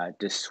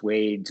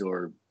dissuades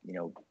or,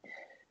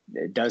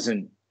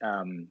 doesn't,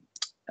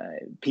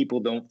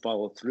 people don't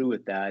follow through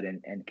with that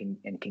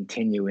and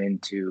continue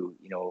into,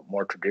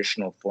 more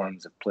traditional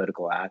forms of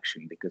political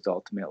action, because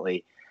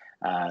ultimately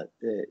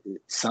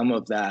some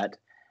of that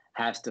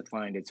has to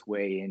find its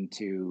way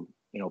into,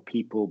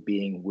 people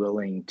being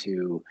willing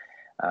to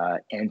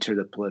enter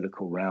the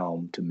political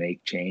realm to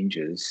make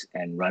changes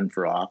and run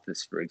for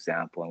office, for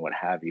example, and what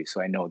have you.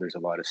 So I know there's a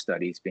lot of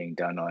studies being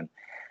done on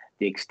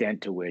the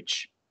extent to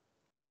which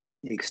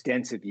the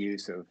extensive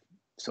use of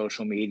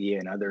social media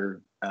and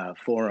other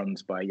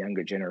forums by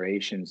younger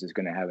generations is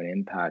going to have an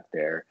impact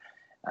there.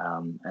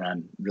 And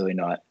I'm really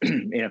not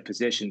in a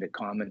position to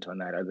comment on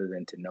that, other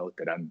than to note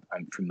that I'm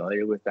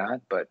familiar with that.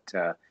 But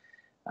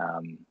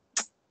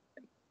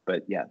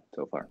yeah,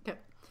 so far. Okay.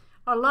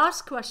 Our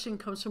last question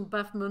comes from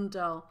Beth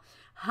Mundell.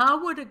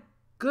 How would a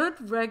good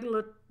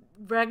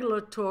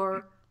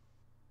regulator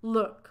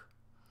look?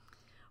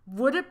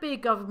 Would it be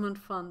government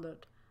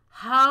funded?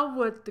 How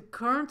would the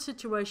current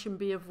situation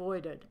be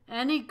avoided?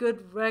 Any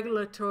good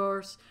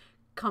regulators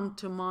come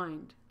to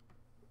mind?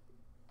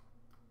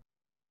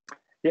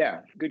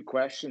 Yeah, good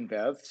question,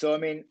 Bev. So, I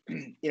mean,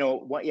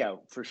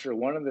 for sure.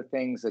 One of the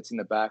things that's in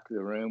the back of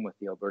the room with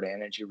the Alberta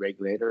Energy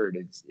Regulator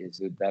is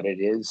that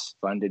it is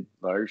funded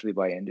largely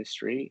by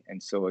industry.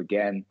 And so,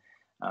 again,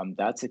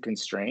 that's a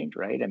constraint,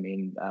 right? I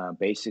mean,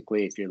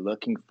 basically, if you're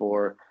looking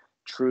for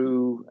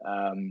true,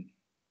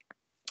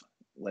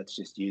 let's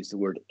just use the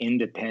word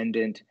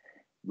independent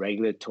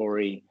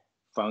regulatory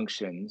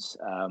functions,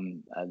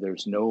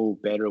 there's no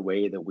better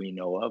way that we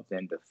know of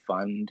than to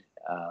fund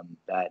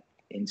that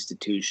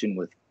institution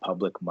with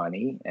public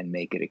money and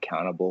make it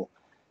accountable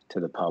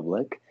to the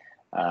public.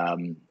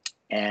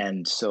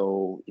 And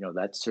so,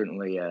 that's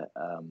certainly a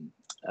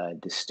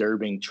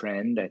disturbing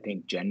trend, I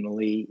think,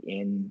 generally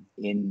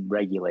in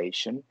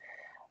regulation.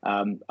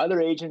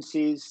 Other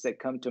agencies that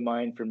come to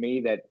mind for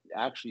me that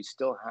actually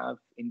still have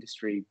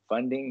industry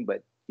funding,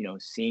 but,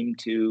 seem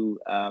to,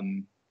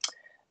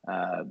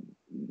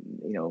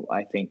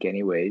 I think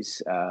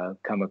anyways,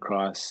 come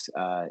across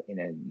in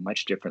a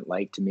much different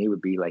light to me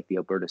would be like the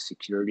Alberta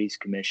Securities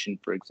Commission,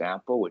 for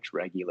example, which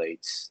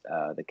regulates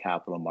the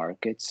capital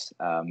markets.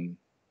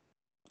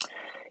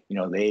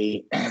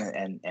 they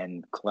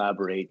and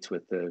collaborates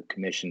with the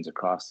commissions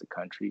across the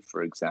country,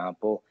 for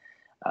example.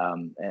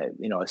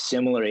 A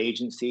similar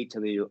agency to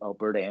the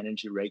Alberta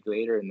Energy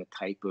Regulator in the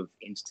type of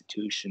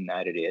institution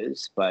that it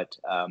is, but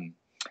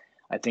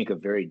I think a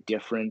very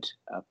different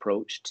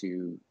approach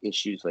to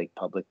issues like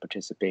public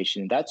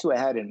participation. That's what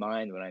I had in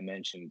mind when I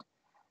mentioned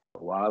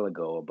a while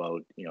ago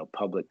about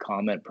public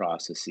comment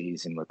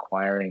processes and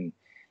requiring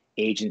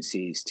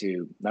agencies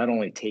to not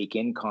only take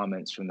in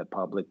comments from the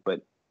public,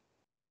 but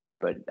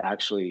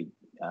actually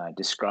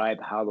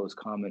describe how those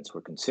comments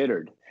were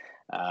considered,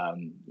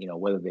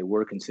 whether they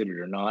were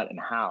considered or not, and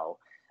how.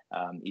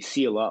 You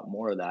see a lot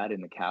more of that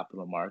in the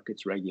capital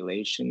markets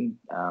regulation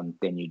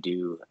than you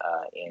do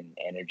in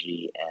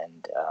energy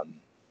and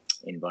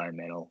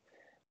environmental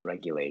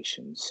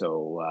regulation.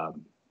 So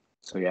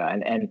yeah,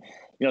 and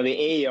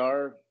the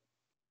AER,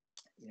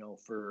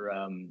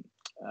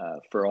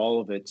 for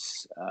all of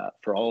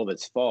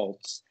its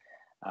faults,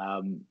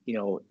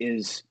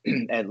 is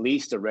at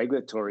least a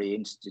regulatory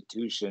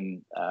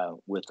institution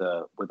with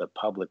a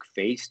public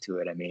face to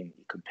it. I mean,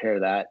 you compare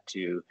that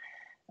to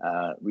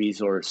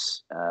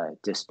resource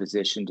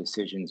disposition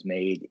decisions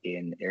made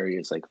in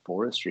areas like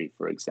forestry,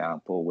 for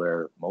example,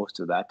 where most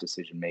of that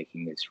decision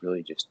making is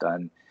really just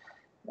done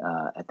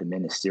at the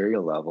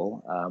ministerial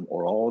level,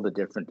 or all the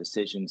different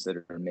decisions that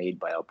are made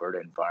by Alberta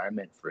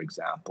Environment, for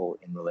example,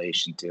 in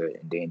relation to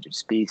endangered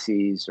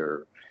species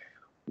or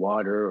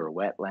water or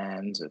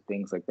wetlands or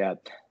things like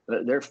that.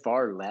 They're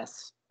far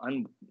less,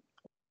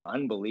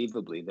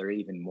 unbelievably, they're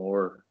even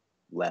more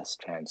less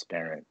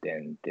transparent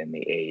than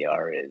the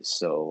AER is.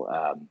 So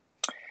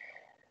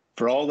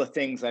for all the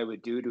things I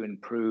would do to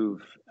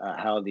improve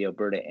how the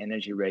Alberta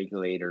Energy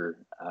Regulator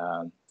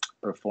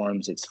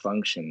performs its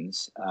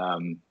functions,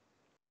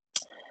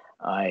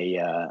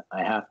 I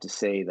have to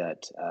say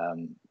that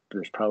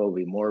there's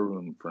probably more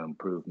room for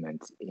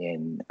improvement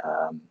in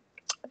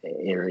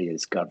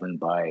areas governed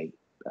by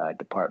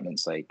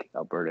departments like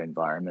Alberta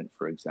Environment,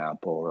 for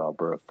example, or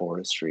Alberta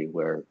Forestry,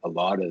 where a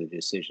lot of the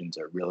decisions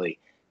are really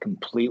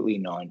completely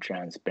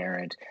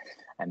non-transparent.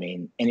 I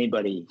mean,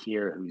 anybody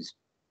here who's,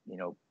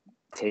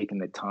 taken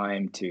the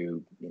time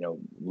to,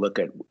 look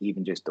at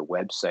even just the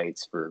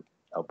websites for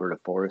Alberta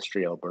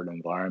Forestry, Alberta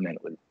Environment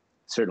would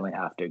certainly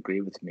have to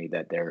agree with me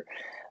that they're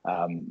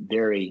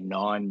very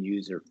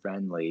non-user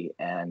friendly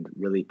and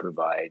really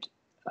provide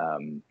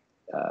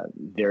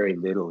very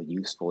little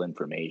useful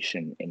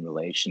information in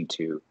relation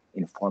to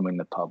informing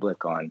the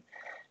public on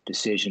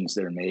decisions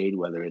that are made,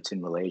 whether it's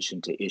in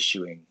relation to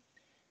issuing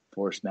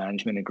forest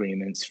management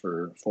agreements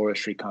for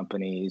forestry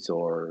companies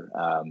or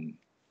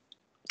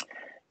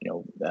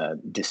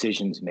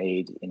decisions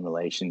made in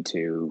relation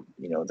to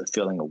the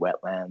filling of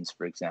wetlands,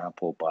 for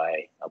example,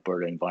 by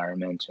Alberta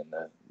Environment, and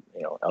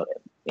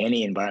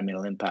any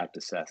environmental impact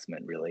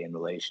assessment really in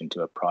relation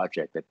to a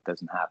project that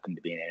doesn't happen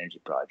to be an energy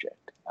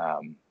project.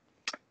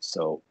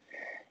 So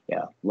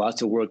yeah,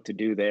 lots of work to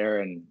do there,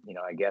 and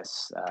I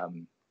guess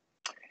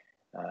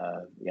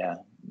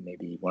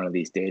maybe one of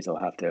these days I'll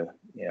have to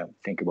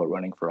think about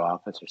running for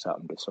office or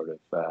something to sort of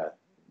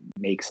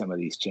make some of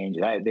these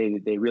changes.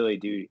 They really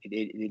do.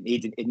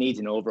 It needs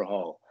an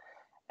overhaul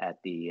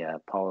at the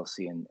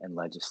policy and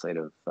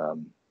legislative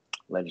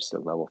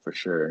level for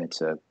sure. And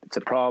it's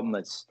a problem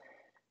that's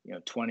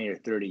 20 or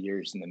 30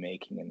 years in the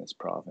making in this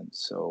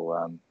province.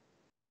 So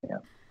yeah.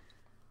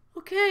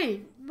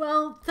 Okay,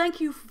 well, thank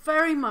you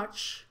very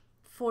much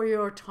for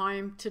your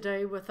time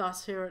today with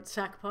us here at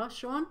SACPA,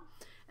 Shaun.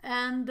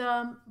 And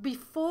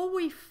before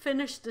we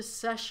finish this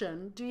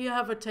session, do you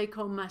have a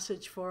take-home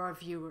message for our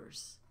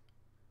viewers?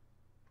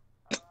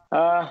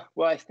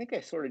 Well, I think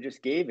I sort of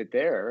just gave it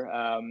there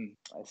a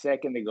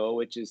second ago,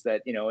 which is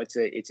that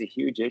it's a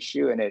huge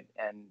issue, and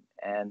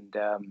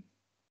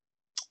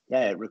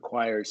it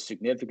requires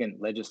significant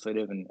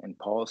legislative and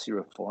policy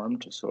reform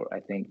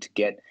to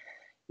get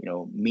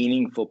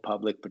meaningful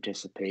public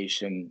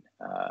participation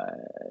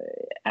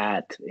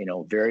at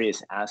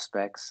various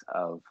aspects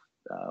of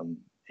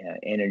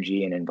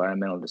energy and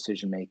environmental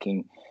decision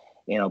making.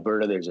 In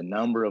Alberta, there's a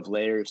number of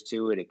layers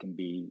to it. It can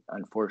be,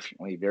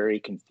 unfortunately, very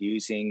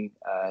confusing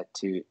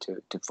to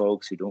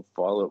folks who don't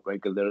follow it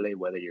regularly,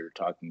 whether you're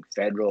talking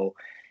federal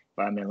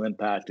environmental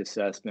impact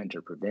assessment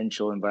or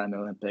provincial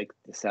environmental impact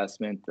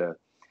assessment.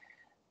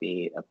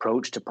 The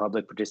approach to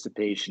public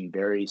participation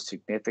varies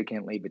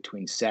significantly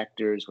between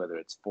sectors, whether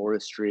it's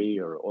forestry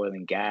or oil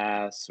and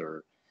gas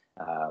or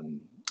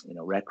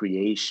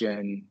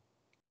recreation.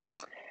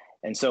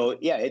 And so,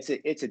 yeah, it's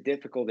a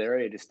difficult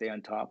area to stay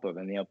on top of.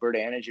 And the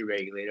Alberta Energy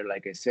Regulator,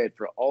 like I said,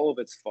 for all of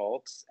its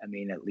faults, I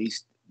mean, at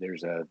least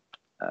there's a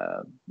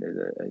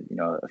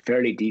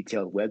fairly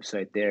detailed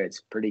website there.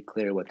 It's pretty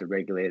clear what the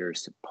regulator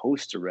is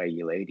supposed to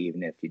regulate,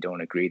 even if you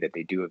don't agree that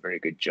they do a very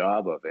good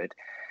job of it.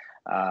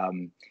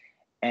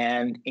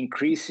 And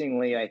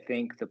increasingly, I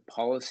think the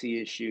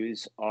policy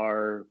issues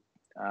are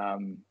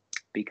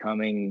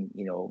becoming,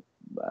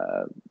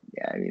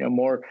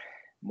 more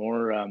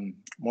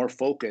more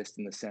focused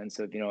in the sense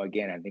of,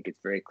 again, I think it's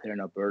very clear in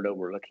Alberta,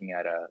 we're looking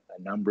at a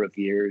number of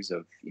years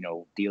of,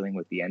 dealing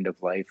with the end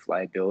of life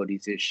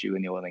liabilities issue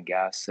in the oil and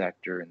gas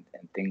sector and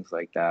things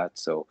like that.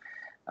 So,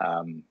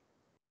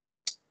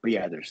 but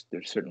yeah, there's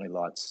certainly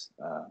lots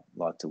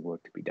of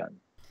work to be done.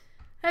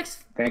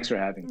 Thanks for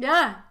having me.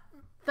 Yeah,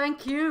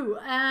 thank you.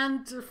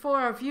 And for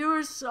our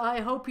viewers,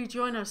 I hope you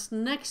join us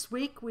next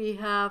week. We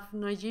have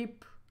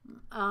Najib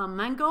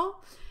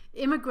Mango,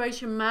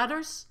 Immigration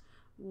Matters,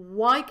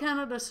 Why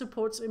Canada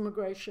Supports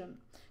Immigration.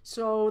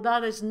 So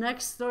that is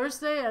next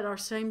Thursday at our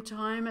same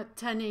time at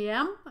 10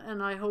 a.m.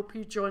 And I hope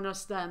you join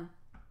us then.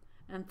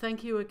 And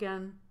thank you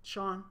again,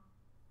 Shaun.